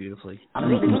so beautifully.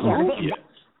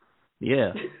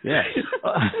 Yeah.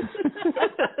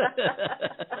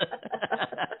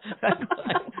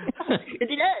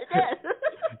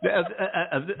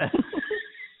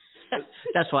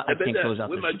 That's why I can't close out.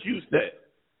 Where's my juice at?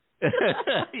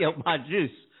 Yo, my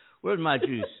juice. Where's my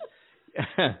juice?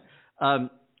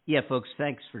 Yeah, folks.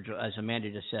 Thanks for as Amanda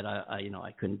just said.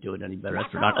 I couldn't do it any better.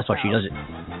 That's why she does it.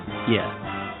 Yeah.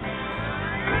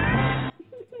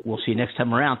 We'll see you next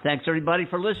time around. Thanks everybody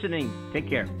for listening. Take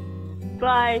care.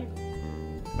 Bye.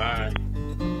 Bye.